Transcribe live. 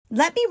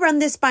Let me run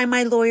this by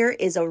my lawyer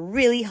is a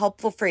really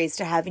helpful phrase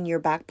to have in your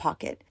back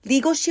pocket.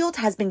 Legal Shield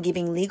has been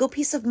giving legal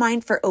peace of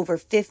mind for over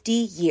 50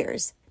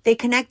 years. They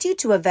connect you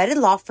to a vetted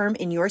law firm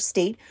in your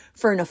state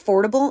for an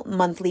affordable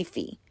monthly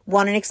fee.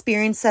 Want an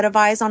experienced set of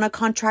eyes on a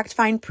contract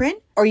fine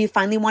print? Or you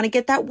finally want to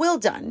get that will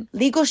done?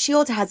 Legal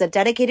Shield has a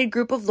dedicated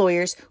group of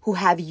lawyers who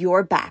have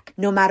your back,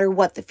 no matter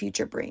what the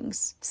future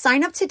brings.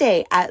 Sign up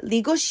today at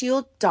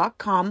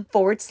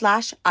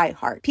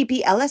LegalShield.com/iHeart.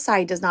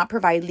 PPLSI does not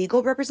provide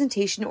legal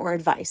representation or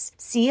advice.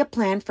 See a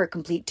plan for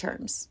complete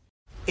terms.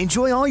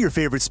 Enjoy all your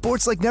favorite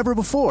sports like never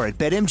before at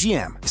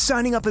BetMGM.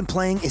 Signing up and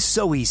playing is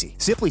so easy.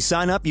 Simply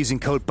sign up using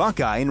code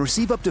Buckeye and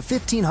receive up to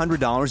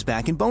 $1,500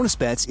 back in bonus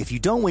bets if you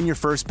don't win your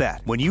first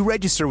bet. When you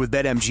register with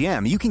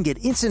BetMGM, you can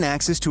get instant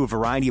access to a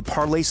variety of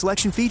parlay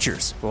selection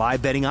features,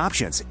 live betting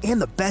options,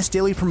 and the best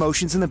daily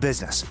promotions in the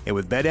business. And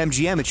with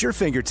BetMGM at your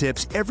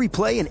fingertips, every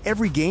play and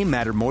every game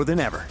matter more than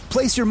ever.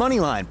 Place your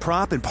moneyline,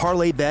 prop, and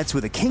parlay bets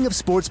with the king of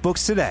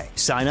sportsbooks today.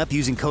 Sign up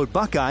using code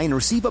Buckeye and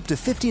receive up to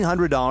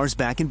 $1,500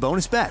 back in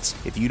bonus bets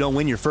if you don't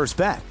win your first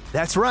bet.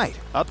 That's right,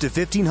 up to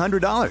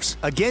 $1,500.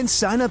 Again,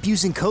 sign up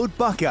using code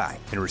Buckeye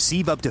and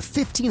receive up to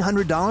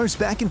 $1,500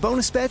 back in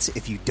bonus bets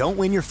if you don't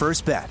win your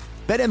first bet.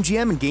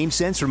 BetMGM and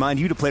GameSense remind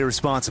you to play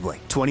responsibly.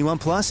 21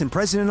 plus and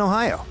present in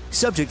Ohio.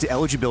 Subject to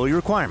eligibility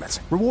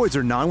requirements. Rewards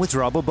are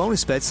non-withdrawable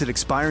bonus bets that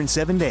expire in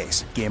 7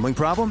 days. Gambling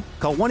problem?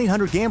 Call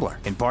 1-800-GAMBLER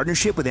in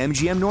partnership with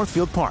MGM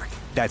Northfield Park.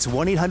 That's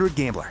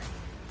 1-800-GAMBLER.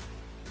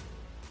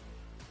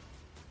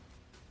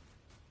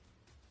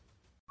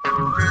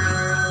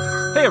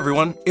 Hey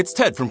everyone, it's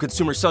Ted from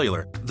Consumer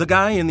Cellular, the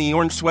guy in the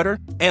orange sweater,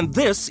 and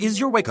this is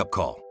your wake-up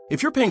call.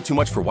 If you're paying too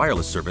much for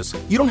wireless service,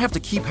 you don't have to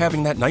keep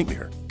having that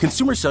nightmare.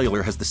 Consumer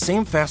Cellular has the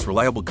same fast,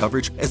 reliable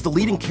coverage as the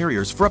leading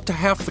carriers for up to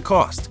half the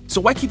cost. So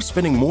why keep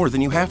spending more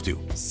than you have to?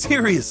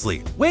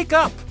 Seriously, wake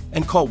up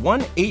and call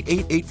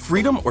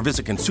 1-888-FREEDOM or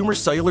visit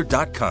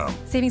consumercellular.com.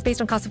 Savings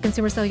based on cost of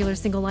Consumer Cellular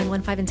single line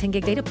 1, 5, and 10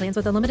 gig data plans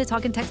with unlimited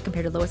talk and text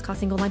compared to lowest cost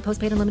single line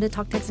postpaid unlimited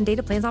talk, text, and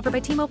data plans offered by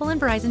T-Mobile and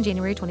Verizon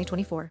January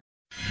 2024.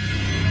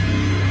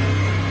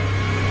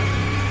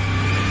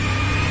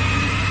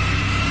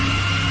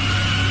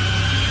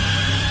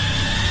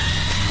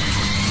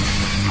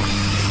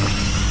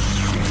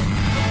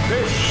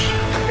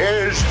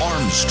 Is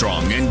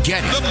Armstrong and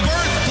Getty, the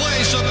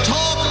birthplace of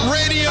talk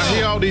radio. I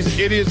hear all these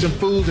idiots and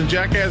fools and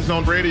jackasses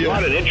on radio.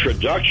 What an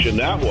introduction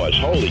that was.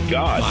 Holy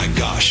God. My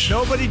gosh.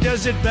 Nobody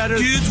does it better.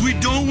 Kids, we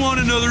don't want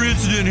another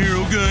incident here,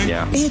 okay?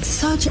 Yeah. It's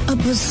such a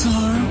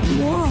bizarre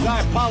world.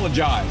 I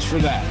apologize for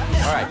that.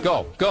 All right,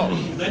 go.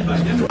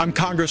 I'm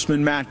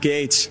Congressman Matt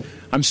Gaetz.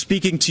 I'm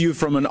speaking to you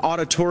from an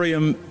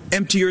auditorium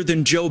emptier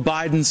than Joe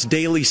Biden's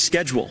daily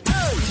schedule.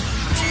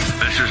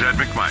 This is Ed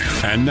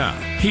McMahon. And now,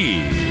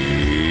 here's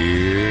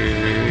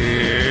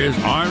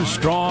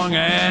Armstrong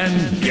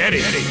and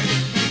Getty.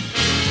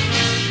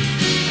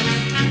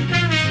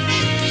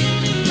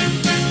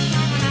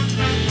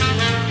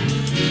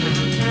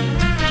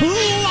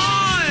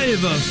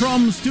 Live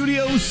from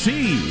Studio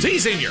C. C,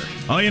 Senior.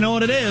 Oh, you know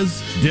what it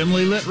is?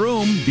 Dimly lit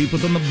room, deep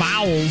within the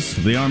bowels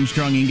of the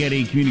Armstrong and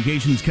Getty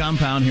Communications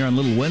compound here on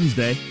Little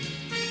Wednesday.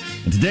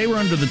 And today we're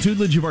under the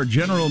tutelage of our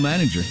general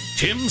manager,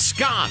 Tim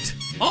Scott.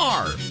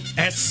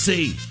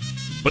 RSC.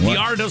 But what? The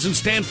R doesn't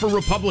stand for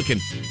Republican.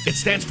 It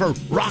stands for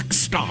rock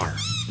star.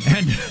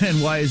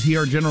 And why is he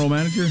our general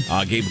manager?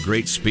 Gave a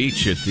great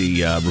speech at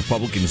the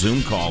Republican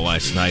Zoom call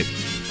last night,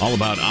 all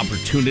about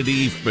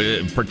opportunity,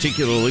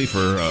 particularly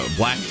for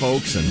black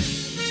folks and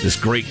this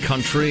great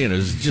country. And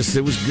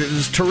it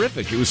was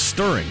terrific. It was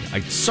stirring.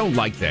 I so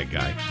like that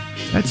guy.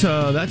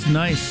 That's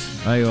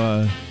nice.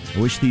 I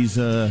wish these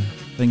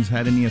things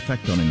had any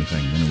effect on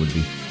anything, then it would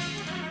be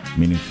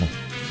meaningful.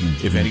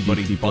 If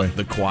anybody but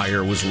the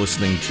choir was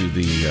listening to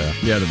the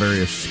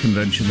various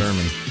convention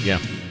sermon. Yeah.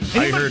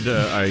 I heard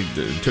I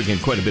took in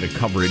quite a bit of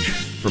coverage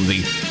from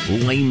the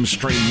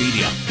lamestream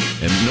media,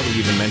 and nobody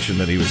even mentioned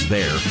that he was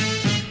there,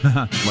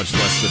 much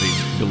less that he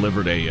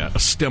delivered a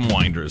stem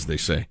winder, as they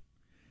say.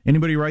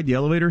 Anybody ride the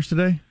elevators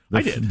today?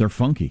 I did. They're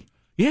funky.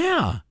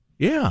 Yeah.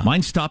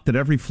 Mine stopped at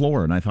every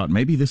floor, and I thought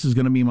maybe this is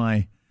going to be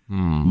my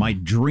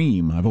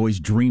dream. I've always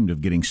dreamed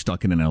of getting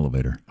stuck in an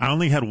elevator. I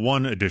only had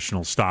one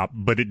additional stop,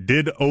 but it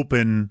did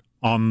open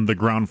on the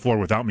ground floor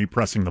without me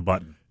pressing the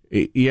button.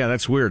 Yeah,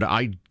 that's weird.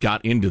 I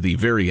got into the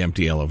very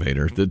empty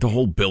elevator. The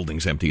whole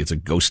building's empty. It's a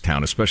ghost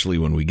town, especially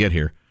when we get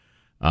here.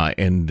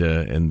 And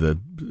the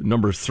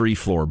number 3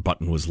 floor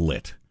button was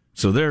lit.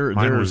 So there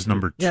was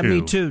number 2. Yeah,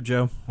 me too,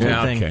 Joe.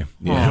 Yeah, okay.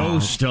 Yeah.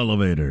 Ghost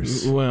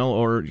elevators. Well,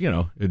 or,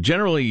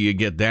 generally you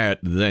get that,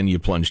 then you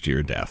plunge to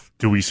your death.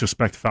 Do we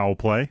suspect foul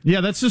play?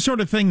 Yeah, that's the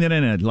sort of thing that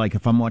like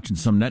if I'm watching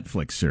some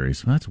Netflix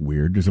series, that's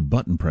weird. There's a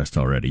button pressed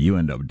already. You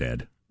end up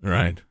dead.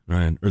 Right.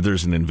 Or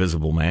there's an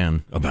invisible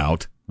man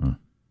about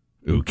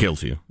who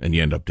kills you, and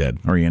you end up dead.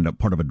 Or you end up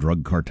part of a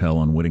drug cartel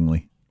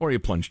unwittingly. Or you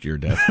plunge to your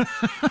death.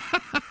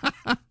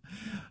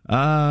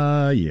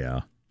 Yeah.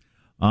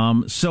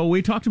 So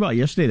we talked about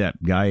yesterday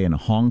that guy in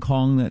Hong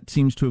Kong that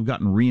seems to have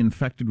gotten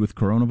reinfected with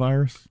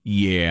coronavirus.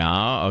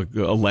 Yeah,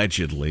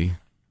 allegedly.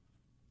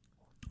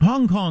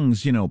 Hong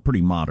Kong's,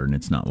 pretty modern.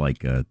 It's not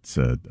like it's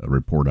a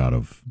report out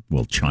of,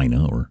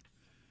 China or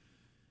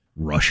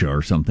Russia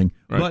or something.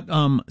 Right.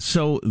 But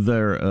so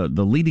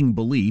the leading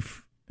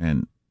belief,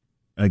 and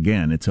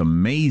again, it's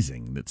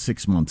amazing that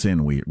 6 months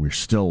in, we're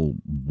still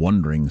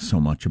wondering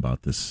so much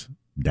about this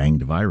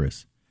danged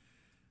virus.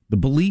 The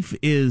belief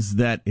is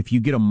that if you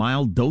get a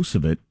mild dose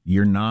of it,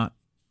 you're not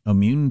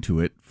immune to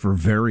it for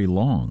very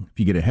long. If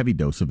you get a heavy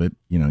dose of it,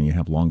 you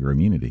have longer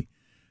immunity.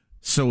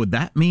 So would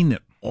that mean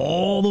that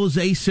all those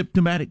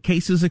asymptomatic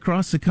cases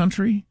across the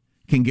country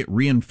can get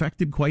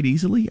reinfected quite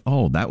easily?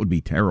 Oh, that would be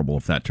terrible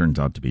if that turns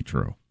out to be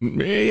true.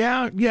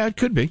 Yeah, it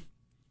could be.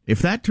 If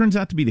that turns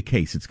out to be the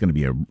case, it's going to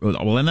be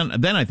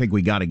and then I think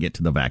we got to get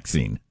to the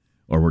vaccine,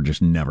 or we're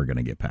just never going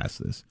to get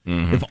past this.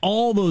 Mm-hmm. If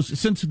all those,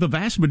 since the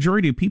vast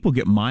majority of people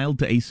get mild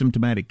to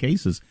asymptomatic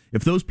cases,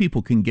 if those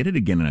people can get it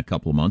again in a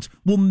couple of months,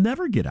 we'll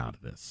never get out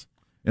of this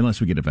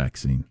unless we get a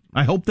vaccine.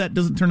 I hope that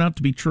doesn't turn out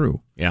to be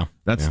true. Yeah.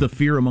 That's the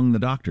fear among the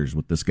doctors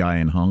with this guy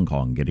in Hong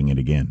Kong getting it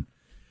again.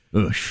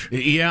 Ugh.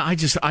 Yeah,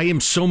 I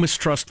am so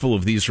mistrustful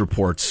of these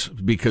reports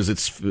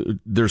because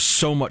there's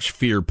so much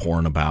fear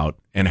porn about,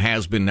 and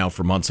has been now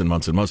for months and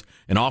months and months,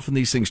 and often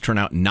these things turn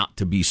out not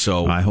to be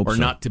so,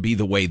 not to be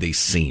the way they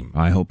seem.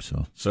 I hope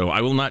so. So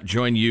I will not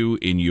join you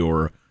in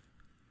your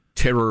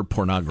terror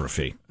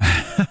pornography.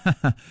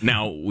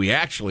 Now, we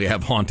actually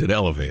have haunted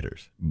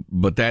elevators,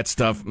 but that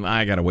stuff,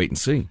 I got to wait and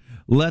see.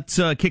 Let's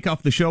kick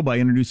off the show by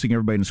introducing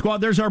everybody in the squad.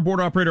 There's our board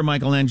operator,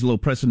 Michelangelo,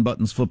 pressing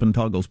buttons, flipping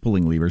toggles,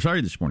 pulling levers. How are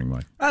you this morning,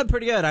 Mike?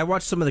 Pretty good. I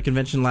watched some of the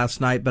convention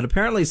last night, but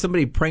apparently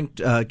somebody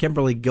pranked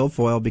Kimberly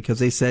Guilfoyle because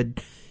they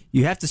said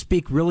you have to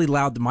speak really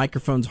loud. The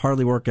microphones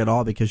hardly work at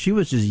all because she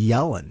was just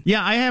yelling.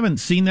 Yeah, I haven't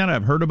seen that.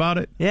 I've heard about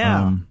it.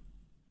 Yeah.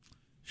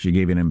 She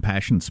gave an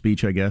impassioned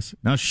speech, I guess.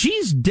 Now,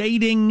 she's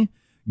dating...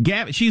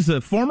 She's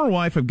the former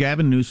wife of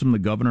Gavin Newsom, the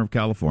governor of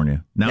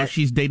California. Now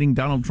she's dating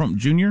Donald Trump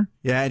Jr.?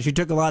 Yeah, and she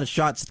took a lot of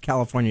shots at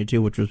California,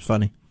 too, which was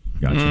funny.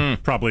 Gotcha.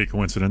 Probably a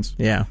coincidence.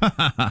 Yeah.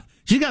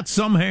 She's got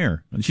some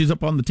hair, and she's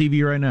up on the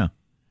TV right now.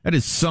 That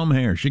is some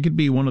hair. She could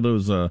be one of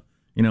those,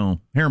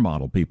 hair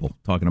model people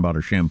talking about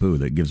her shampoo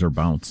that gives her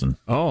bounce. And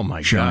oh,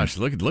 my gosh.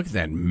 Look at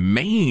that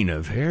mane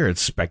of hair.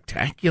 It's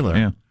spectacular.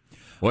 Yeah.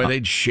 Boy,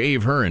 they'd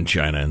shave her in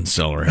China and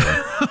sell her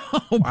hair.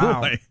 Oh,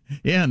 wow. Boy.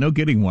 Yeah, no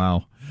kidding.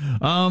 Wow.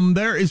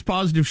 There is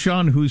Positive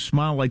Sean, whose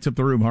smile lights up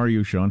the room. How are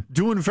you, Sean?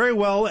 Doing very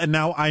well, and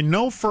now I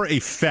know for a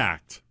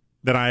fact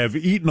that I have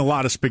eaten a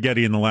lot of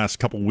spaghetti in the last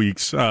couple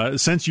weeks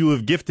since you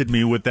have gifted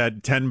me with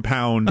that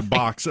 10-pound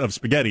box of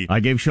spaghetti. I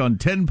gave Sean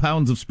 10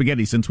 pounds of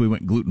spaghetti since we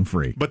went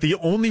gluten-free. But the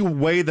only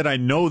way that I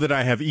know that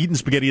I have eaten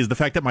spaghetti is the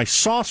fact that my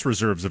sauce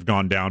reserves have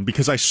gone down,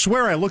 because I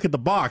swear I look at the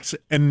box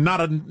and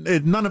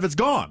none of it's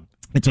gone.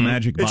 It's a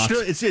magic box.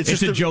 It's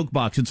just a joke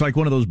box. It's like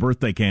one of those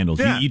birthday candles.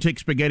 Yeah. You take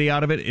spaghetti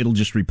out of it, it'll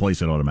just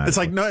replace it automatically. It's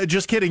like, no,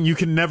 just kidding. You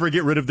can never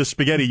get rid of the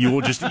spaghetti. You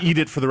will just eat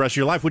it for the rest of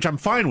your life, which I'm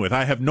fine with.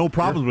 I have no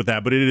problems with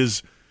that. But it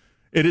is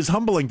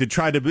humbling to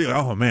try to be,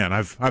 oh, man,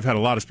 I've had a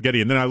lot of spaghetti.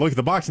 And then I look at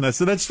the box and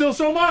that's still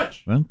so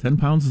much. Well, 10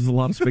 pounds is a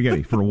lot of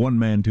spaghetti for one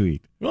man to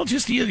eat. Well,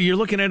 just you're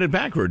looking at it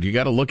backward. You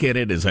got to look at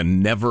it as a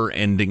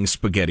never-ending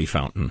spaghetti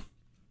fountain.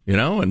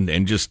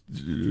 And just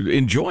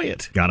enjoy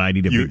it. God, I'd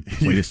eat a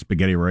plate of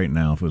spaghetti right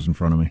now if it was in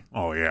front of me.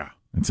 Oh, yeah.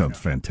 That sounds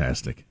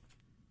fantastic.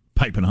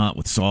 Piping hot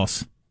with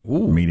sauce.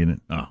 Ooh. Meat in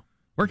it. Oh,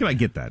 where can I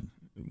get that?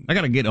 I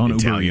got to get on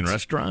Italian Uber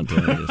restaurant.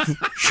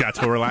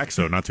 Chateau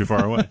Relaxo, not too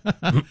far away.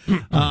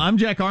 I'm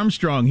Jack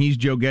Armstrong. He's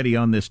Joe Getty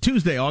on this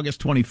Tuesday,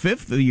 August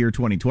 25th of the year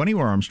 2020.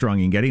 We're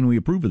Armstrong and Getty, and we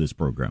approve of this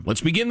program.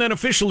 Let's begin then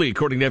officially,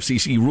 according to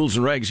FCC rules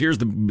and regs. Here's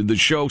the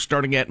show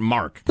starting at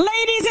Mark.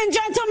 Ladies and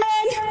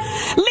gentlemen,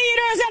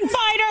 leaders and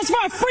fighters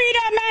for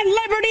freedom and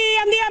liberty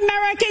and the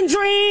American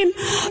dream,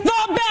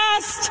 the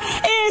best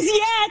is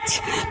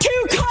yet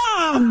to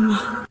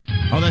come.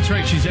 Oh, that's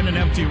right. She's in an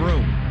empty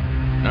room.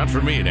 Not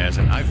for me, it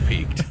hasn't. I've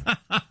peaked.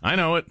 I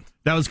know it.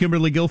 That was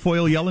Kimberly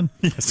Guilfoyle yelling?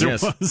 Yes,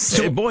 it was.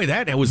 Hey, boy,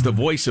 that was the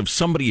voice of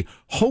somebody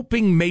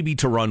hoping maybe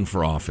to run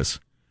for office.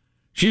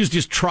 She was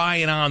just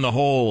trying on the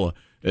whole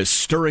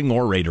stirring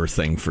orator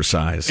thing for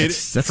size.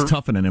 That's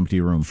tough in an empty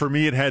room. For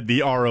me, it had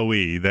the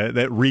ROE,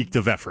 that reeked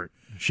of effort.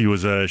 She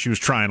was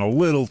trying a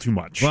little too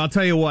much. Well, I'll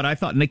tell you what, I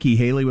thought Nikki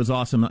Haley was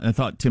awesome. I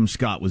thought Tim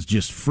Scott was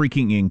just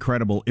freaking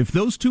incredible. If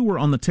those two were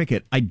on the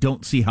ticket, I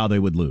don't see how they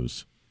would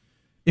lose.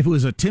 If it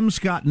was a Tim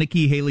Scott,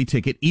 Nikki Haley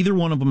ticket, either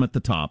one of them at the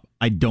top,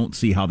 I don't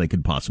see how they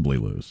could possibly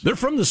lose. They're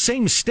from the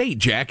same state,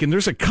 Jack, and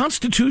there's a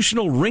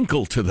constitutional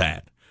wrinkle to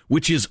that,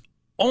 which is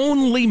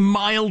only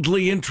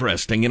mildly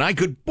interesting, and I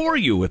could bore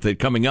you with it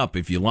coming up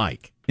if you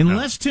like.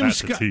 Unless Tim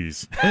Scott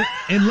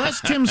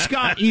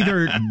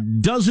either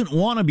doesn't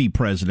want to be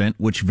president,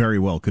 which very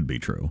well could be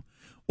true,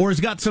 or has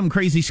got some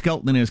crazy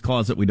skeleton in his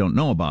closet we don't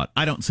know about,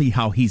 I don't see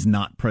how he's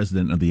not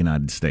president of the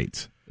United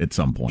States at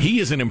some point. He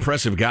is an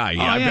impressive guy.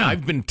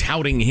 I've been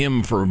touting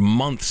him for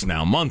months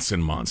now, months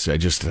and months. I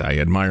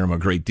admire him a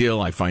great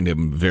deal. I find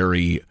him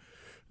very...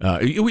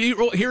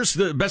 here's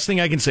the best thing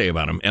I can say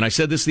about him, and I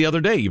said this the other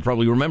day. You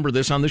probably remember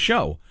this on the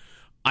show.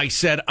 I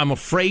said, I'm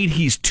afraid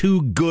he's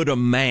too good a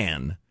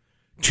man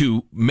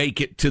to make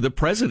it to the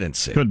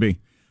presidency. Could be.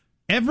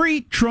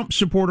 Every Trump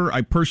supporter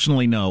I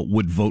personally know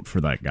would vote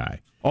for that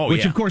guy.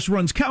 Which, of course,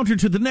 runs counter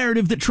to the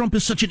narrative that Trump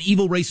is such an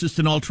evil racist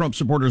and all Trump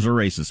supporters are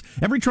racist.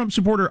 Every Trump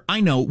supporter I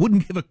know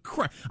wouldn't give a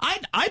crap.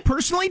 I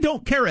personally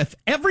don't care if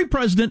every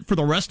president for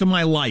the rest of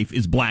my life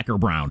is black or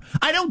brown.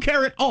 I don't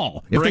care at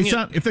all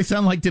if they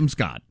sound like Tim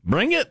Scott.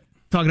 Bring it.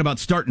 Talking about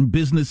starting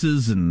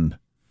businesses and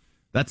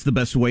that's the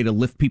best way to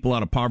lift people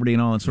out of poverty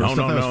and all that sort of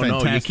stuff. That was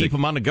fantastic. No. You keep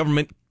them on the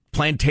government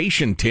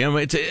plantation, Tim.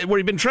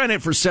 We've been trying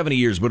it for 70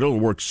 years, but it'll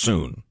work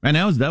soon. And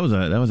that was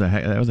a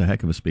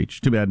heck of a speech.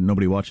 Too bad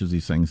nobody watches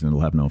these things and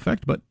it'll have no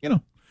effect. But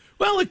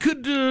well, it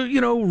could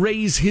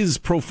raise his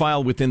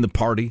profile within the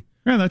party.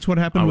 Yeah, that's what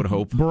happened. I would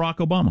hope. Barack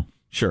Obama.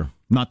 Sure,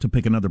 not to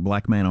pick another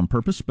black man on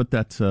purpose, but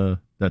that's the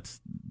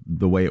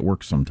way it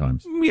works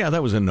sometimes. Yeah,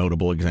 that was a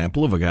notable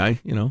example of a guy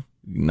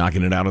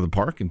knocking it out of the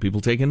park and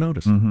people taking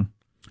notice. Mm-hmm.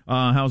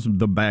 How's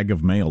the bag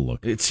of mail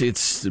look?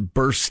 It's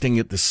bursting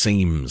at the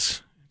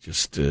seams.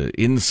 Just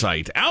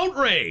insight,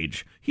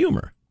 outrage,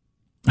 humor.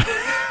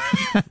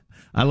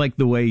 I like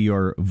the way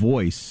your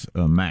voice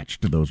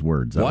matched those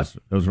words. That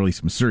was really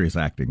some serious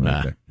acting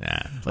right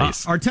there.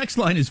 Please. Our text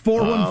line is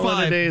 415. All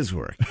a day's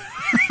work.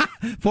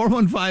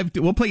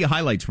 415. We'll play you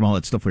highlights from all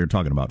that stuff we were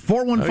talking about.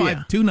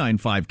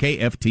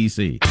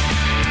 415-295-KFTC.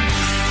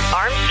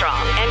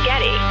 Armstrong and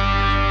Getty.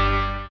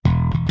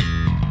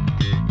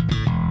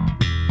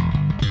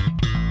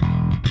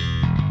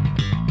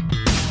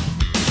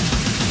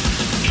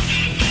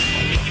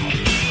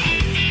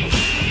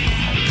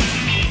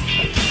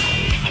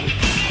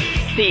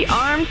 The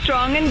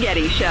Armstrong and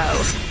Getty Show.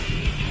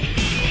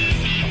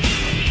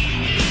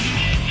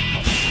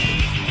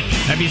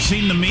 Have you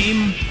seen the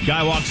meme?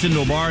 Guy walks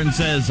into a bar and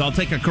says, "I'll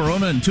take a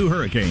Corona and 2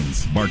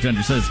 hurricanes."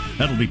 Bartender says,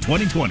 "That'll be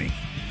 2020.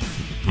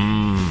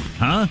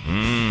 Huh?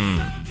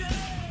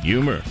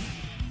 Humor.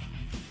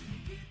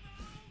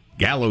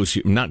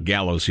 Not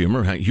gallows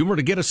humor. Humor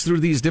to get us through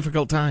these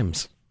difficult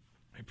times.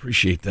 I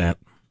appreciate that.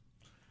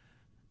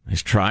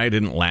 Nice try. I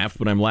didn't laugh,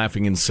 but I'm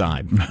laughing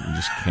inside. You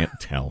just can't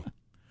tell.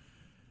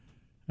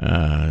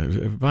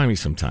 Buy me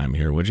some time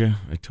here, would you?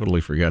 I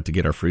totally forgot to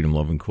get our freedom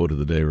loving quote of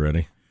the day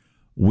ready.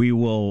 We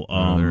will.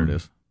 There it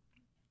is.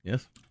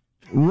 Yes.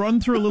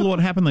 Run through a little what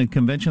happened at the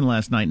convention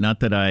last night.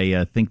 Not that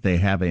I think they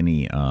have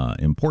any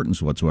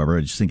importance whatsoever.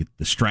 I just think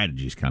the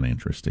strategy is kind of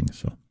interesting.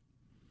 So,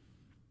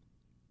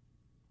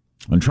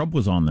 and Trump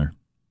was on there.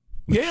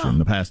 Yeah. In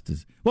the past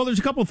there's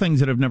a couple of things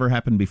that have never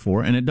happened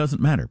before, and it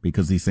doesn't matter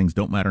because these things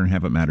don't matter and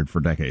haven't mattered for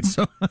decades.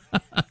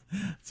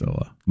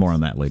 So, more on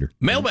that later.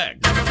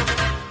 Mailbag.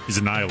 He's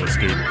a nihilist,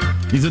 dude.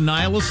 He's a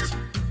nihilist?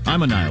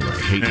 I'm a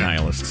nihilist. I hate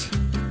nihilists.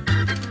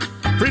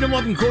 Freedom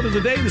loving quote of the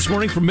day this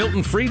morning from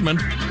Milton Friedman.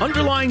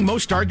 Underlying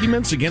most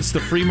arguments against the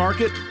free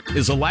market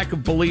is a lack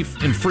of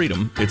belief in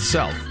freedom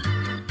itself.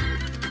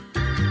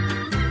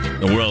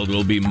 The world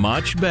will be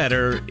much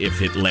better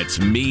if it lets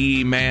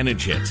me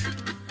manage it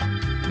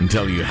and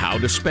tell you how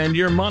to spend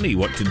your money,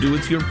 what to do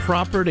with your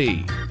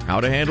property, how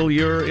to handle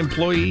your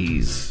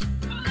employees.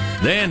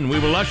 Then we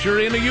will usher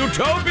in a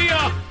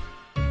utopia.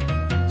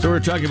 So we were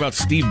talking about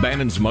Steve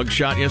Bannon's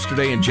mugshot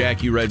yesterday, and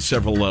Jack, you read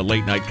several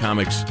late-night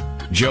comics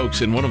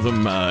jokes, and one of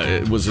them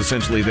was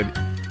essentially that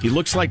he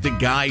looks like the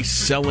guy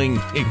selling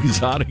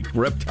exotic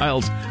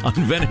reptiles on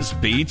Venice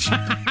Beach.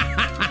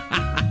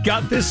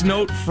 Got this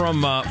note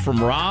from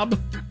Rob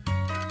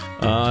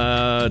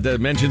that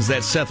mentions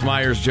that Seth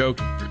Meyers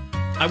joke.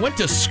 I went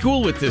to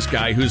school with this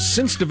guy who's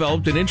since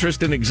developed an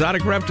interest in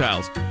exotic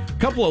reptiles. A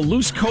couple of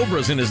loose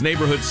cobras in his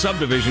neighborhood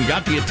subdivision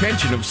got the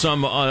attention of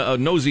some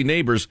nosy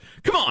neighbors.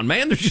 Come on,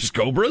 man, they're just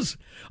cobras.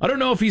 I don't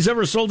know if he's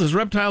ever sold his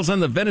reptiles on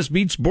the Venice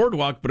Beach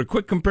boardwalk, but a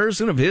quick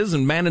comparison of his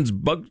and Bannon's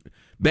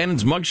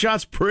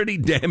mugshots, pretty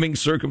damning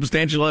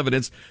circumstantial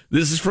evidence.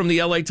 This is from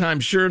the LA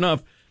Times. Sure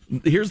enough,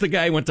 here's the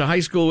guy I went to high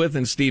school with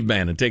and Steve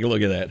Bannon. Take a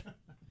look at that.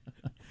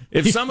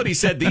 If somebody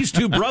said these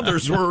two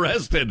brothers were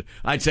arrested,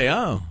 I'd say,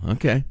 oh,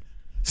 okay.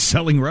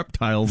 Selling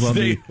reptiles on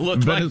they the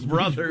look Venice like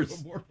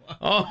brothers.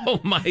 Oh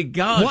my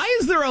God! Why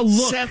is there a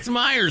look? Seth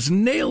Meyers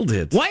nailed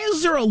it. Why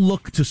is there a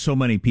look to so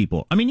many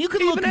people? I mean, you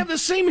could even have the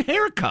same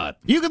haircut.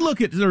 You could look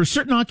at there are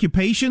certain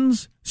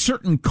occupations,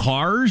 certain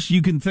cars.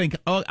 You can think,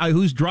 oh,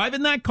 who's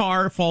driving that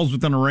car falls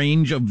within a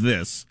range of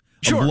this.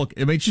 Sure. Look,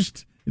 I mean,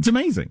 it's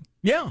amazing.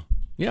 Yeah.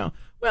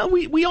 Well,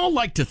 we all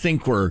like to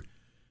think we're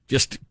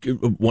just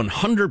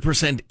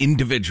 100%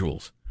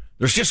 individuals.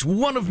 There's just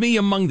one of me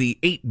among the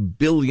 8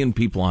 billion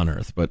people on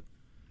Earth. But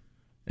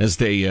as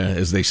they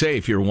say,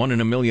 if you're 1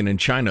 in a million in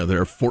China, there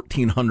are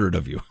 1,400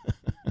 of you.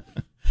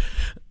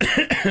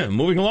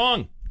 Moving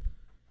along.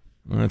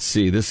 Let's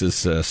see. This is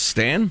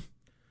Stan.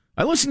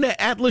 I listened to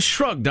Atlas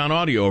Shrugged on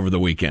audio over the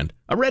weekend.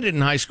 I read it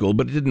in high school,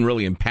 but it didn't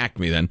really impact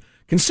me then.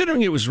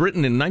 Considering it was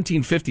written in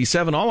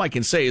 1957, all I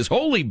can say is,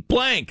 holy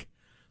blank!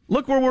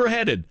 Look where we're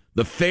headed.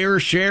 The Fair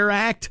Share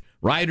Act.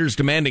 Riders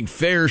demanding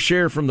fair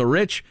share from the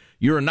rich.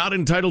 You're not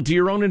entitled to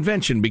your own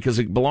invention because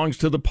it belongs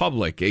to the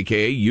public,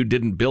 a.k.a. you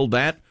didn't build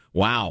that.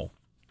 Wow.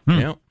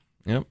 Yep.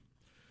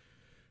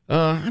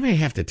 I may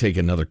have to take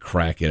another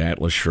crack at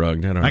Atlas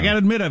Shrugged. I don't know. I got to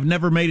admit, I've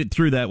never made it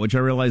through that, which I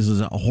realize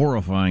is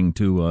horrifying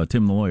to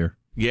Tim the lawyer.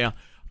 Yeah.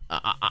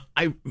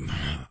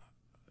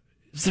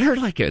 Is there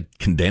like a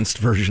condensed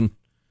version?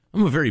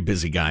 I'm a very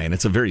busy guy, and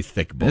it's a very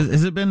thick book.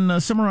 Has it been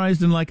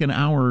summarized in like an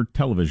hour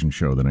television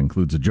show that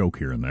includes a joke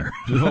here and there?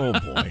 Oh,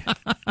 boy.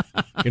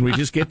 Can we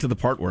just get to the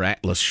part where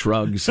Atlas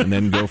shrugs and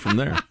then go from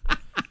there?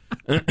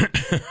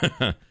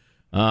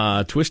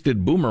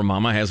 Twisted Boomer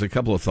Mama has a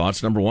couple of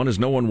thoughts. Number one, is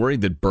no one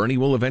worried that Bernie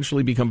will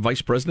eventually become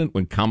vice president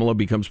when Kamala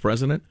becomes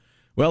president?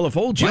 Well, if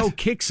old Joe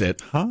kicks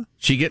it,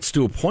 she gets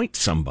to appoint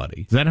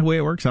somebody. Is that the way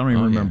it works? I don't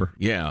even remember.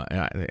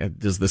 Yeah.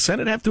 Does the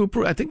Senate have to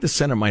approve? I think the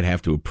Senate might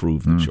have to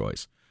approve the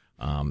choice.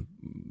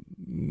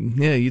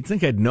 Yeah, you'd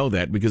think I'd know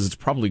that because it's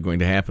probably going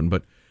to happen.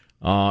 But,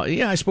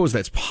 yeah, I suppose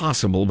that's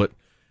possible. But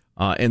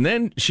and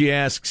then she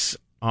asks...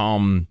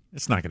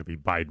 it's not going to be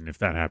Biden if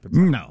that happens.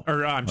 No.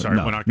 Or, I'm sorry,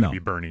 we're not going to be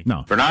Bernie.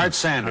 No. Bernard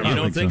Sanders. You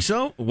don't think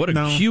so? What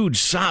a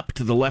huge sop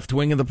to the left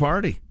wing of the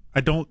party. I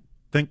don't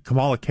think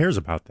Kamala cares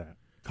about that.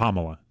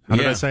 Kamala. How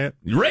did I say it?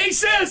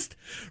 Racist!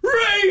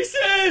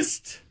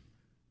 Racist!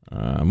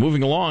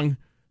 Moving along,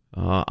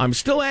 I'm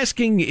still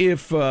asking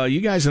if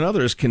you guys and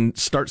others can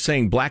start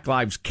saying Black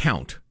Lives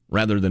count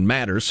rather than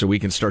matter so we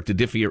can start to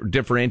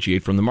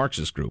differentiate from the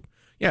Marxist group.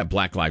 Yeah,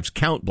 Black Lives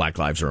count, Black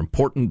Lives are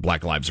important,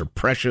 Black Lives are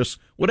precious,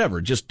 whatever.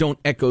 Just don't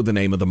echo the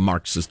name of the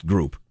Marxist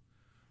group.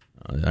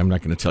 I'm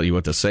not going to tell you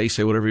what to say.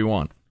 Say whatever you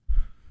want.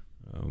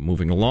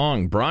 Moving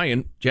along,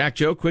 Brian, Jack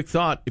Joe, quick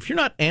thought. If you're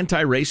not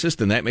anti-racist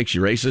and that makes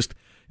you racist,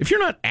 if you're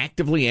not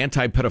actively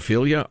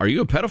anti-pedophilia, are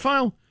you a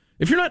pedophile?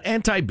 If you're not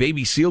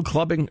anti-baby seal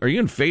clubbing, are you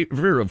in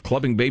favor of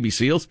clubbing baby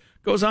seals?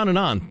 Goes on and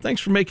on. Thanks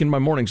for making my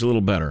mornings a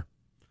little better.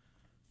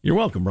 You're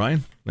welcome,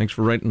 Brian. Thanks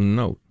for writing a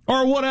note.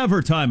 Or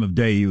whatever time of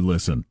day you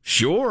listen.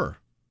 Sure.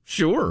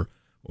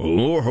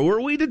 Or who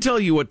are we to tell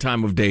you what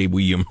time of day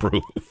we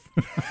improve?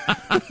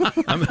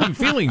 I'm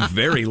feeling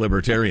very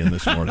libertarian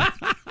this morning.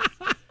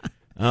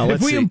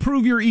 If we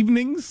improve your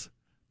evenings,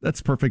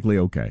 that's perfectly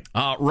okay.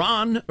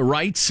 Ron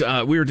writes,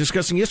 we were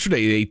discussing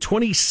yesterday, a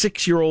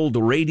 26-year-old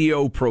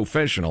radio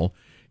professional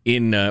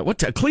in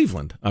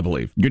Cleveland, I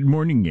believe. Good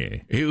morning, yeah.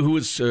 Who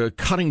was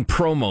cutting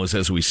promos,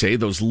 as we say,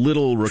 those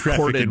little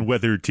recorded... Traffic and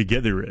weather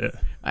together.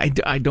 I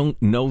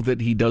don't know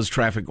that he does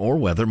traffic or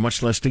weather,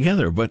 much less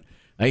together, but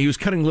he was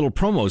cutting little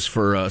promos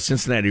for a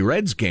Cincinnati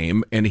Reds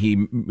game, and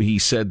he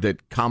said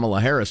that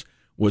Kamala Harris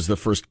was the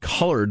first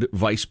colored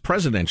vice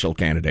presidential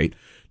candidate,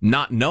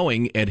 not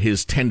knowing at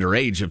his tender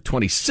age of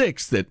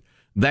 26 that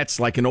that's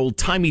like an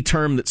old-timey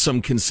term that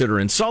some consider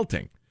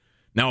insulting.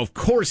 Now, of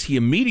course, he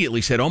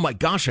immediately said, oh, my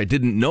gosh, I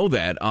didn't know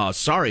that.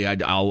 Sorry,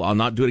 I'll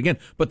not do it again.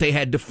 But they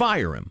had to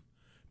fire him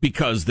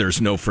because there's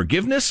no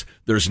forgiveness,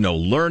 there's no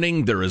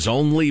learning, there is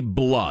only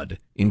blood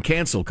in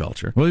cancel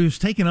culture. Well, he was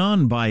taken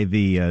on by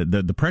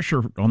the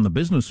pressure on the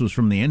business was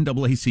from the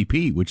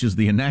NAACP, which is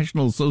the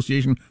National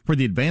Association for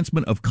the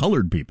Advancement of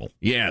Colored People.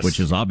 Yes. Which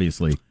is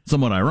obviously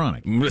somewhat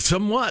ironic.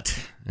 Somewhat.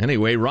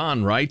 Anyway,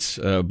 Ron writes,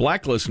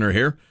 black listener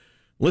here.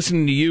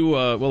 Listening to you,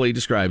 he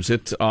describes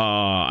it,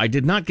 I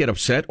did not get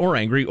upset or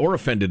angry or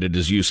offended at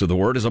his use of the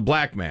word as a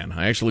black man.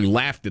 I actually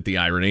laughed at the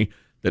irony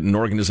that an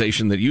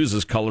organization that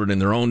uses colored in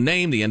their own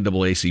name, the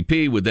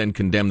NAACP, would then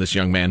condemn this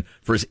young man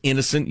for his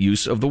innocent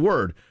use of the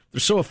word. They're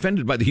so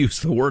offended by the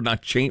use of the word,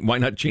 why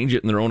not change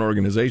it in their own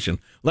organization?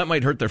 That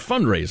might hurt their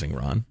fundraising,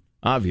 Ron,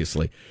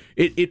 obviously.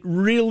 It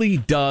really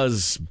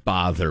does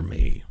bother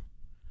me,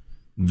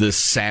 the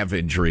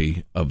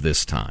savagery of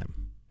this time.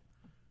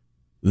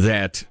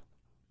 That...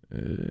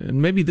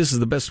 and maybe this is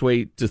the best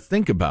way to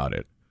think about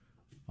it,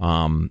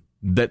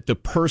 that the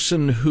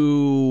person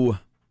who,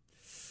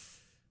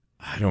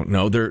 I don't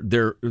know,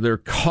 their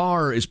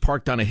car is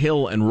parked on a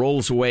hill and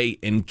rolls away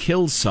and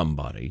kills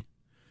somebody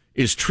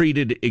is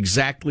treated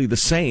exactly the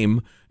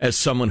same as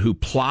someone who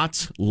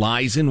plots,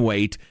 lies in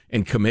wait,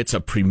 and commits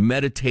a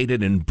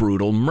premeditated and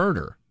brutal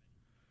murder.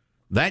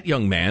 That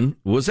young man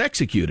was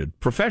executed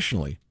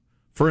professionally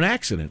for an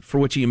accident for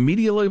which he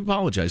immediately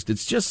apologized.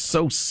 It's just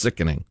so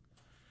sickening.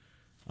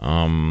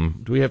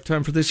 Do we have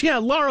time for this? Yeah,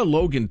 Laura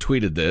Logan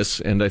tweeted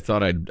this, and I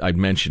thought I'd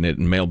mention it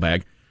in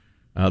mailbag.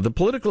 The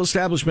political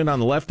establishment on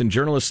the left and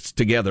journalists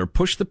together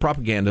push the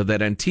propaganda that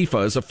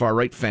Antifa is a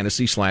far-right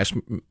fantasy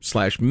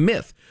slash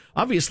myth.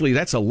 Obviously,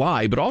 that's a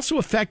lie, but also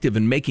effective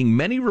in making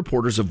many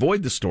reporters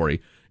avoid the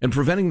story and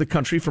preventing the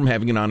country from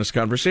having an honest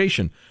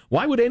conversation.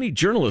 Why would any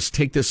journalist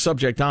take this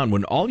subject on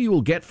when all you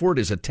will get for it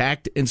is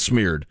attacked and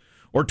smeared?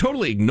 Or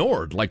totally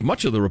ignored, like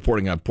much of the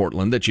reporting on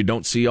Portland that you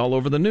don't see all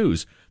over the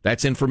news.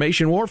 That's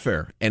information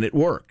warfare, and it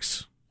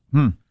works.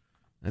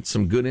 That's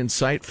some good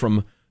insight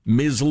from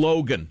Ms.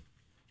 Logan,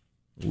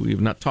 who we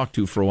have not talked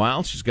to for a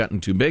while. She's gotten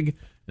too big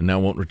and now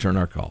won't return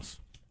our calls.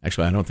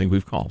 Actually, I don't think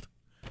we've called.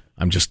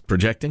 I'm just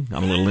projecting.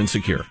 I'm a little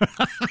insecure.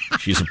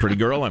 She's a pretty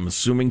girl. I'm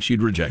assuming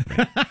she'd reject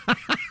me.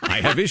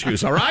 I have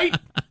issues, all right?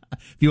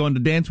 If you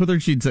wanted to dance with her,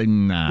 she'd say,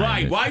 nah.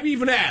 Right. Why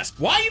even ask?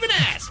 Why even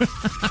ask?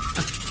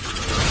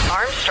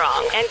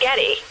 Armstrong and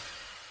Getty.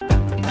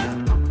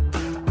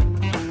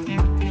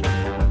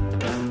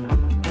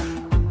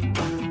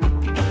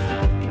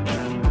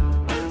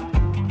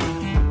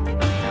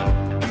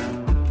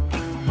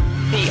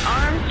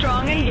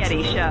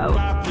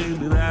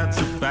 baby, that's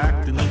a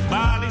fact. And the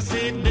body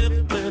said,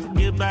 "Dip,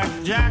 get back,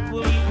 Jack.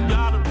 Well, you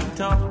gotta be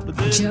tough." But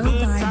Joe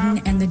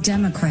Biden and the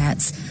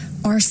Democrats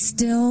are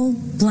still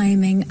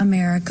blaming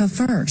America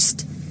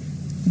first.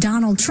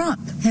 Donald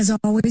Trump has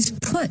always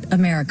put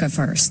America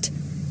first,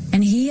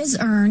 and he has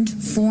earned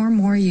 4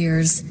 more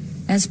years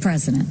as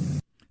president.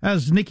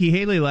 As Nikki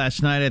Haley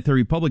last night at the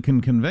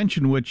Republican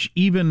convention, which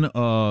even,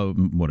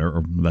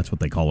 whatever, that's what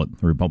they call it,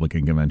 the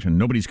Republican convention.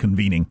 Nobody's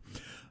convening.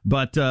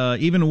 But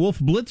even Wolf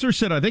Blitzer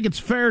said, I think it's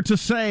fair to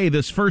say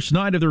this first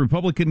night of the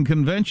Republican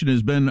convention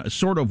has been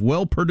sort of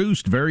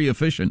well-produced, very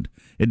efficient.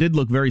 It did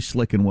look very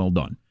slick and well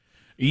done.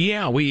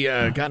 Yeah, we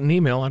got an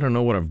email. I don't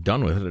know what I've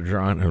done with it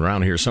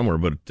around here somewhere,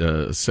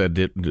 but said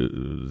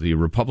the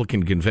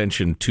Republican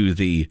convention to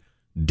the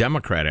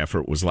Democrat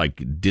effort was like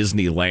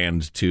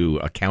Disneyland to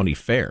a county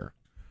fair.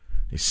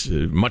 It's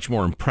much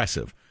more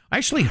impressive. I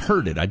actually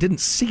heard it. I didn't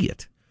see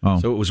it.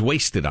 So it was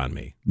wasted on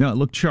me. No, it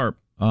looked sharp.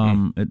 I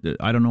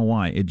don't know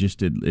why.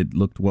 It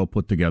looked well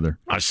put together.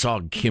 I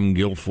saw Kim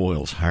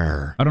Guilfoyle's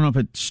hair. I don't know if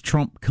it's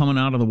Trump coming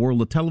out of the world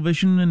of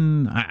television,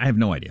 and I have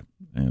no idea.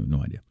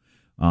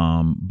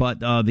 But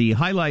the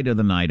highlight of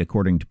the night,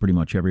 according to pretty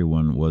much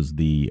everyone, was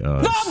the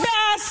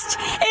best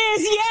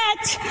is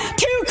yet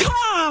to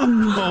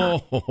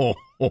come.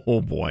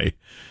 Oh boy.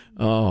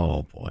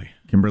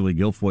 Kimberly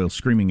Guilfoyle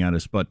screaming at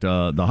us. But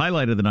the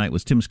highlight of the night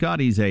was Tim Scott.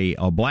 He's a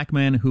black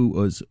man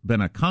who has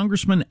been a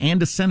congressman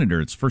and a senator.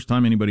 It's the first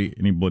time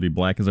anybody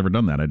black has ever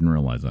done that. I didn't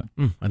realize that.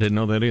 I didn't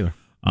know that either.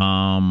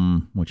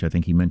 Which I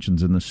think he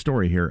mentions in the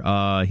story here.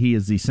 He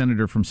is the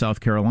senator from South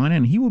Carolina,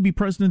 and he will be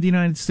president of the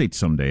United States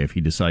someday if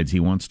he decides he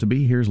wants to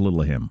be. Here's a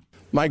little of him.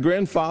 My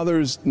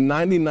grandfather's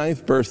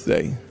 99th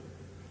birthday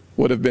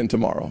would have been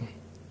tomorrow.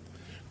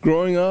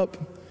 Growing up,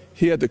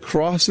 he had to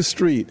cross the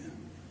street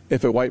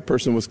if a white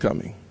person was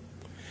coming.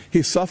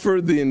 He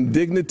suffered the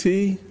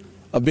indignity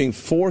of being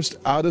forced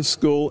out of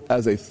school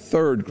as a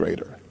 3rd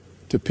grader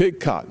to pick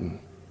cotton,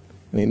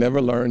 and he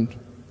never learned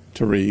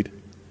to read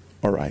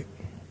or write.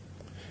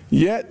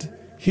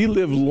 Yet, he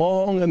lived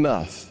long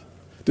enough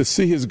to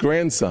see his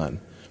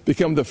grandson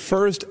become the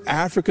first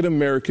African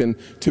American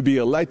to be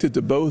elected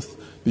to both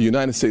the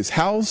United States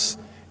House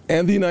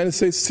and the United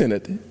States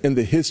Senate in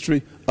the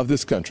history of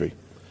this country.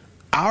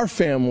 Our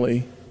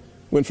family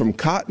went from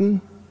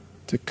cotton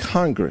to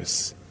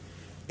Congress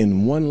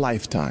in one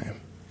lifetime.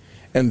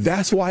 And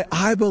that's why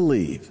I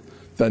believe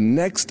the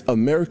next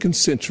American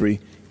century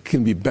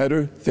can be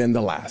better than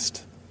the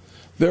last.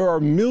 There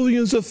are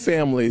millions of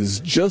families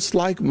just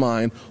like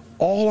mine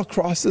all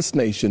across this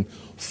nation,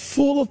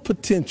 full of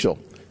potential,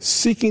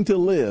 seeking to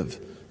live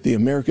the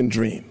American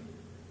dream.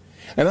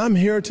 And I'm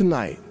here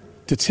tonight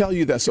to tell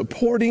you that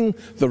supporting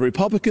the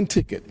Republican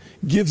ticket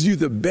gives you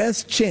the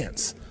best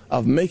chance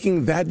of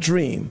making that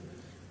dream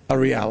a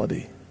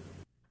reality.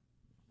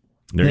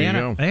 They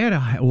had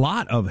a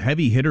lot of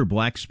heavy hitter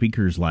black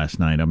speakers last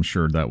night. I'm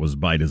sure that was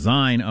by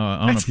design.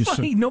 That's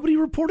funny. Nobody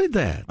reported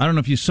that. I don't know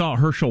if you saw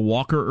Herschel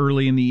Walker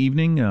early in the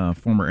evening,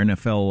 former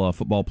NFL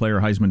football player,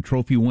 Heisman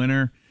Trophy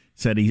winner.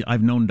 Said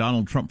I've known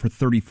Donald Trump for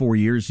 34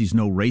 years. He's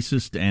no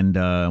racist, and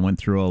went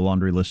through a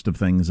laundry list of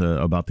things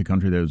about the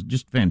country that was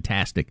just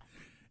fantastic.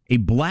 A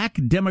black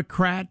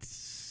Democrat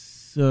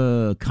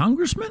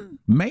congressman,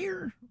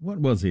 mayor. What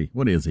was he?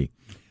 What is he?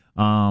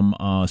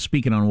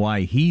 Speaking on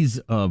why he's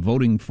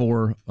voting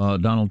for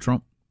Donald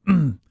Trump.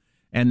 And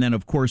then,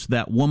 of course,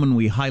 that woman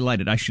we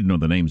highlighted. I should know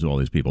the names of all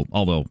these people,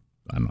 although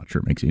I'm not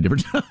sure it makes any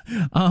difference.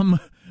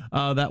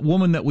 That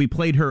woman that we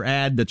played her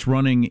ad that's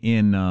running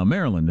in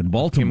Maryland, in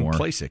Baltimore.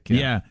 Kim Klacik,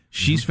 yeah,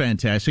 she's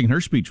fantastic, and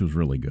her speech was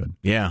really good.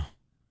 Yeah,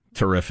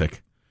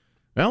 terrific.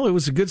 Well, it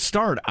was a good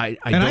start. I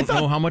don't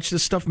know how much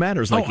this stuff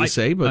matters, like you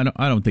say, but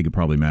I don't think it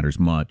probably matters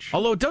much.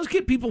 Although it does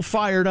get people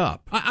fired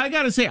up. I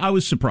got to say, I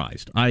was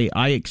surprised.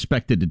 I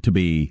expected it to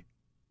be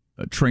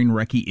train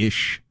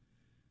wrecky-ish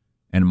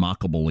and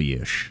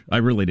mockable-ish. I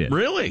really did.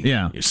 Really?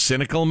 Yeah. You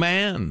cynical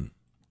man.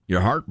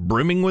 Your heart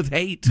brimming with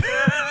hate.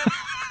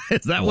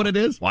 Is that what it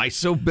is? Why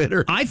so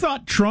bitter? I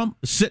thought Trump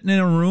sitting in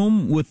a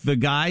room with the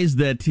guys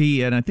that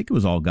he, and I think it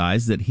was all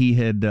guys that he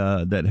had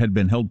that had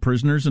been held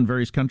prisoners in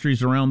various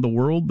countries around the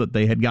world that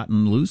they had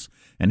gotten loose,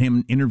 and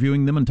him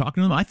interviewing them and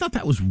talking to them. I thought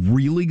that was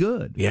really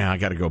good. Yeah, I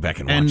got to go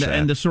back and watch that.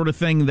 And the sort of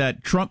thing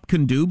that Trump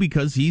can do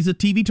because he's a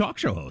TV talk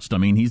show host. I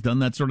mean, he's done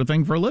that sort of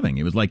thing for a living.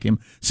 It was like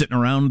him sitting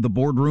around the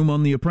boardroom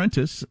on The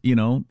Apprentice,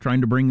 trying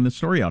to bring the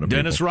story out of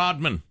Dennis people.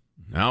 Rodman,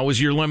 how was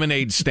your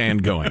lemonade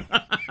stand going?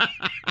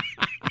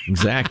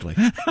 Exactly.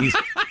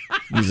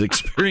 He's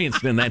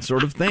experienced in that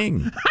sort of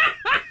thing.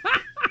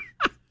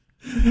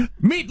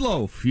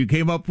 Meatloaf, you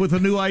came up with a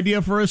new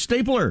idea for a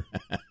stapler.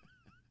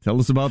 Tell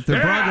us about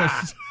their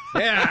progress.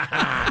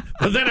 Yeah.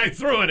 But then I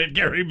threw it at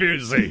Gary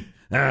Busey.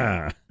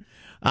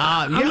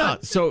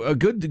 So a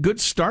good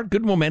start,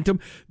 good momentum.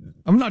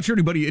 I'm not sure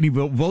any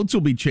votes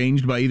will be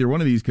changed by either one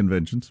of these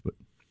conventions, but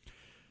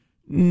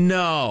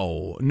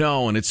no,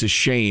 and it's a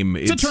shame.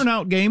 It's a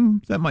turnout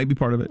game. That might be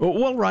part of it.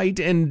 Well, right,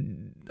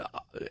 and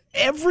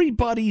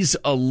everybody's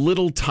a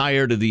little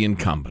tired of the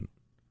incumbent.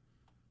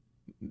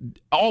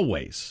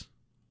 Always.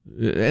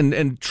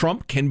 And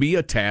Trump can be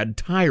a tad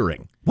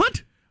tiring.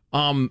 What?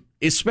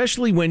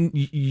 Especially when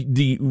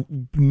the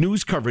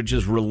news coverage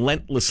is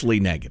relentlessly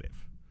negative.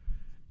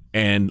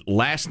 And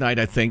last night,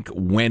 I think,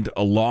 went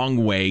a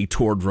long way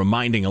toward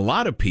reminding a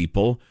lot of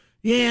people,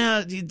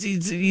 yeah,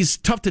 he's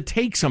tough to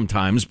take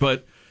sometimes,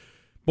 but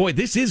boy,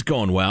 this is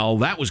going well.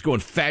 That was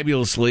going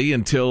fabulously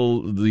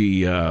until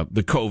the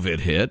COVID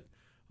hit.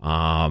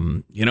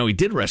 He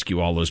did rescue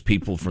all those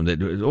people from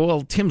the.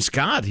 Well, Tim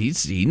Scott,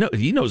 he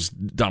knows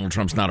Donald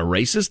Trump's not a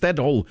racist. That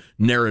whole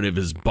narrative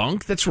is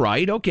bunk. That's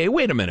right. Okay,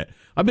 wait a minute.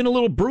 I've been a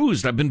little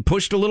bruised. I've been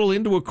pushed a little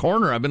into a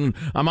corner. I'm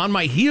on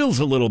my heels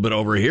a little bit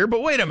over here.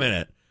 But wait a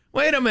minute.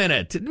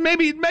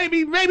 Maybe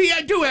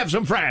I do have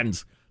some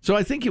friends. So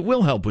I think it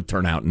will help with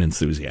turnout and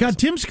enthusiasm. God,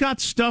 Tim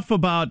Scott's stuff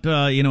about,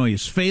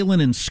 he's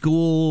failing in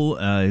school.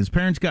 His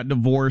parents got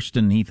divorced,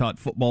 and he thought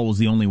football was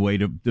the only way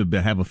to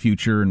have a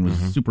future and was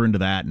super into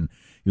that. And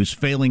he was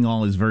failing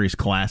all his various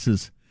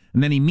classes.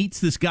 And then he meets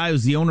this guy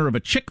who's the owner of a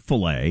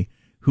Chick-fil-A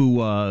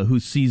who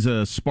sees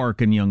a spark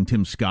in young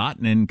Tim Scott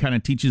and kind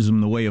of teaches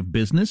him the way of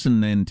business.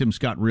 And then Tim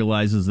Scott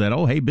realizes that,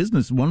 oh, hey,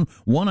 business,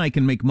 one, I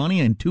can make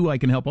money, and two, I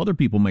can help other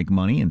people make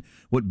money. And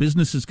what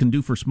businesses can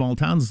do for small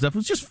towns and stuff. It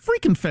was just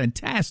freaking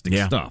fantastic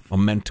stuff. A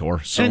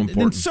mentor, so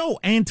important.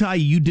 And so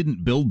you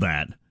didn't build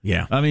that.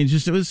 Yeah. I mean,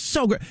 it was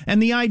so great.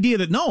 And the idea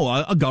that,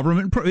 a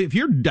government, if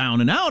you're down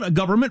and out, a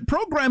government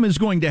program is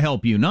going to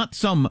help you, not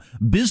some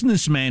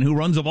businessman who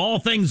runs, of all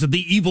things,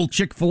 the evil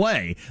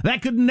Chick-fil-A.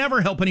 That could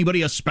never help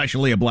anybody,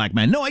 especially a black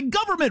man. No, a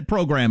government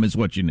program is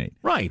what you need.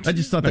 Right. I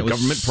just thought that was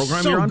government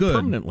program so you're on good.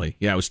 Permanently.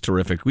 Yeah, it was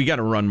terrific. We got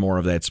to run more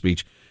of that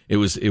speech. It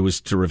was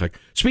terrific.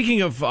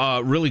 Speaking of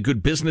really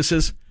good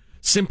businesses,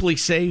 Simply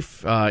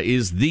Safe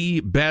is the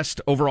best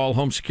overall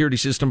home security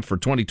system for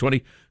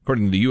 2020,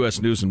 according to the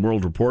U.S. News and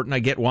World Report, and I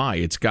get why.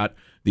 It's got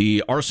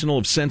the arsenal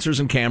of sensors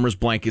and cameras,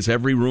 blankets,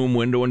 every room,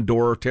 window, and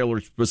door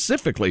tailored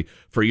specifically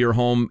for your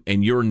home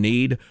and your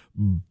need,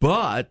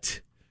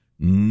 but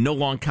no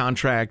long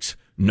contracts,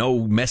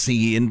 no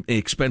messy,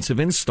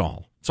 expensive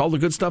install. It's all the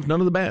good stuff, none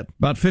of the bad.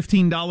 About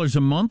 $15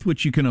 a month,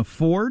 which you can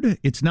afford.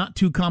 It's not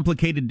too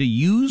complicated to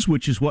use,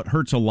 which is what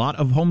hurts a lot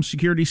of home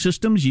security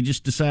systems. You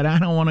just decide, I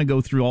don't want to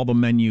go through all the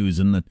menus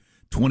and the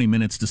 20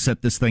 minutes to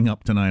set this thing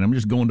up tonight. I'm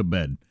just going to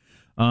bed.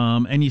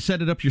 And you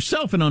set it up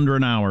yourself in under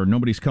an hour.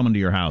 Nobody's coming to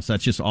your house.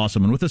 That's just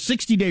awesome. And with a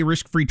 60-day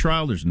risk-free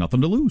trial, there's nothing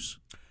to lose.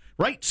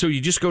 Right. So you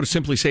just go to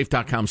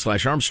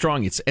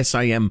simplysafe.com/Armstrong. It's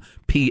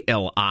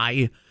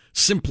SIMPLI.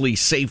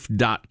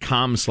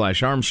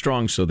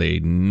 Simplysafe.com/Armstrong, so they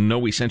know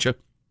we sent you.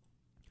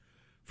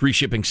 Free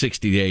shipping,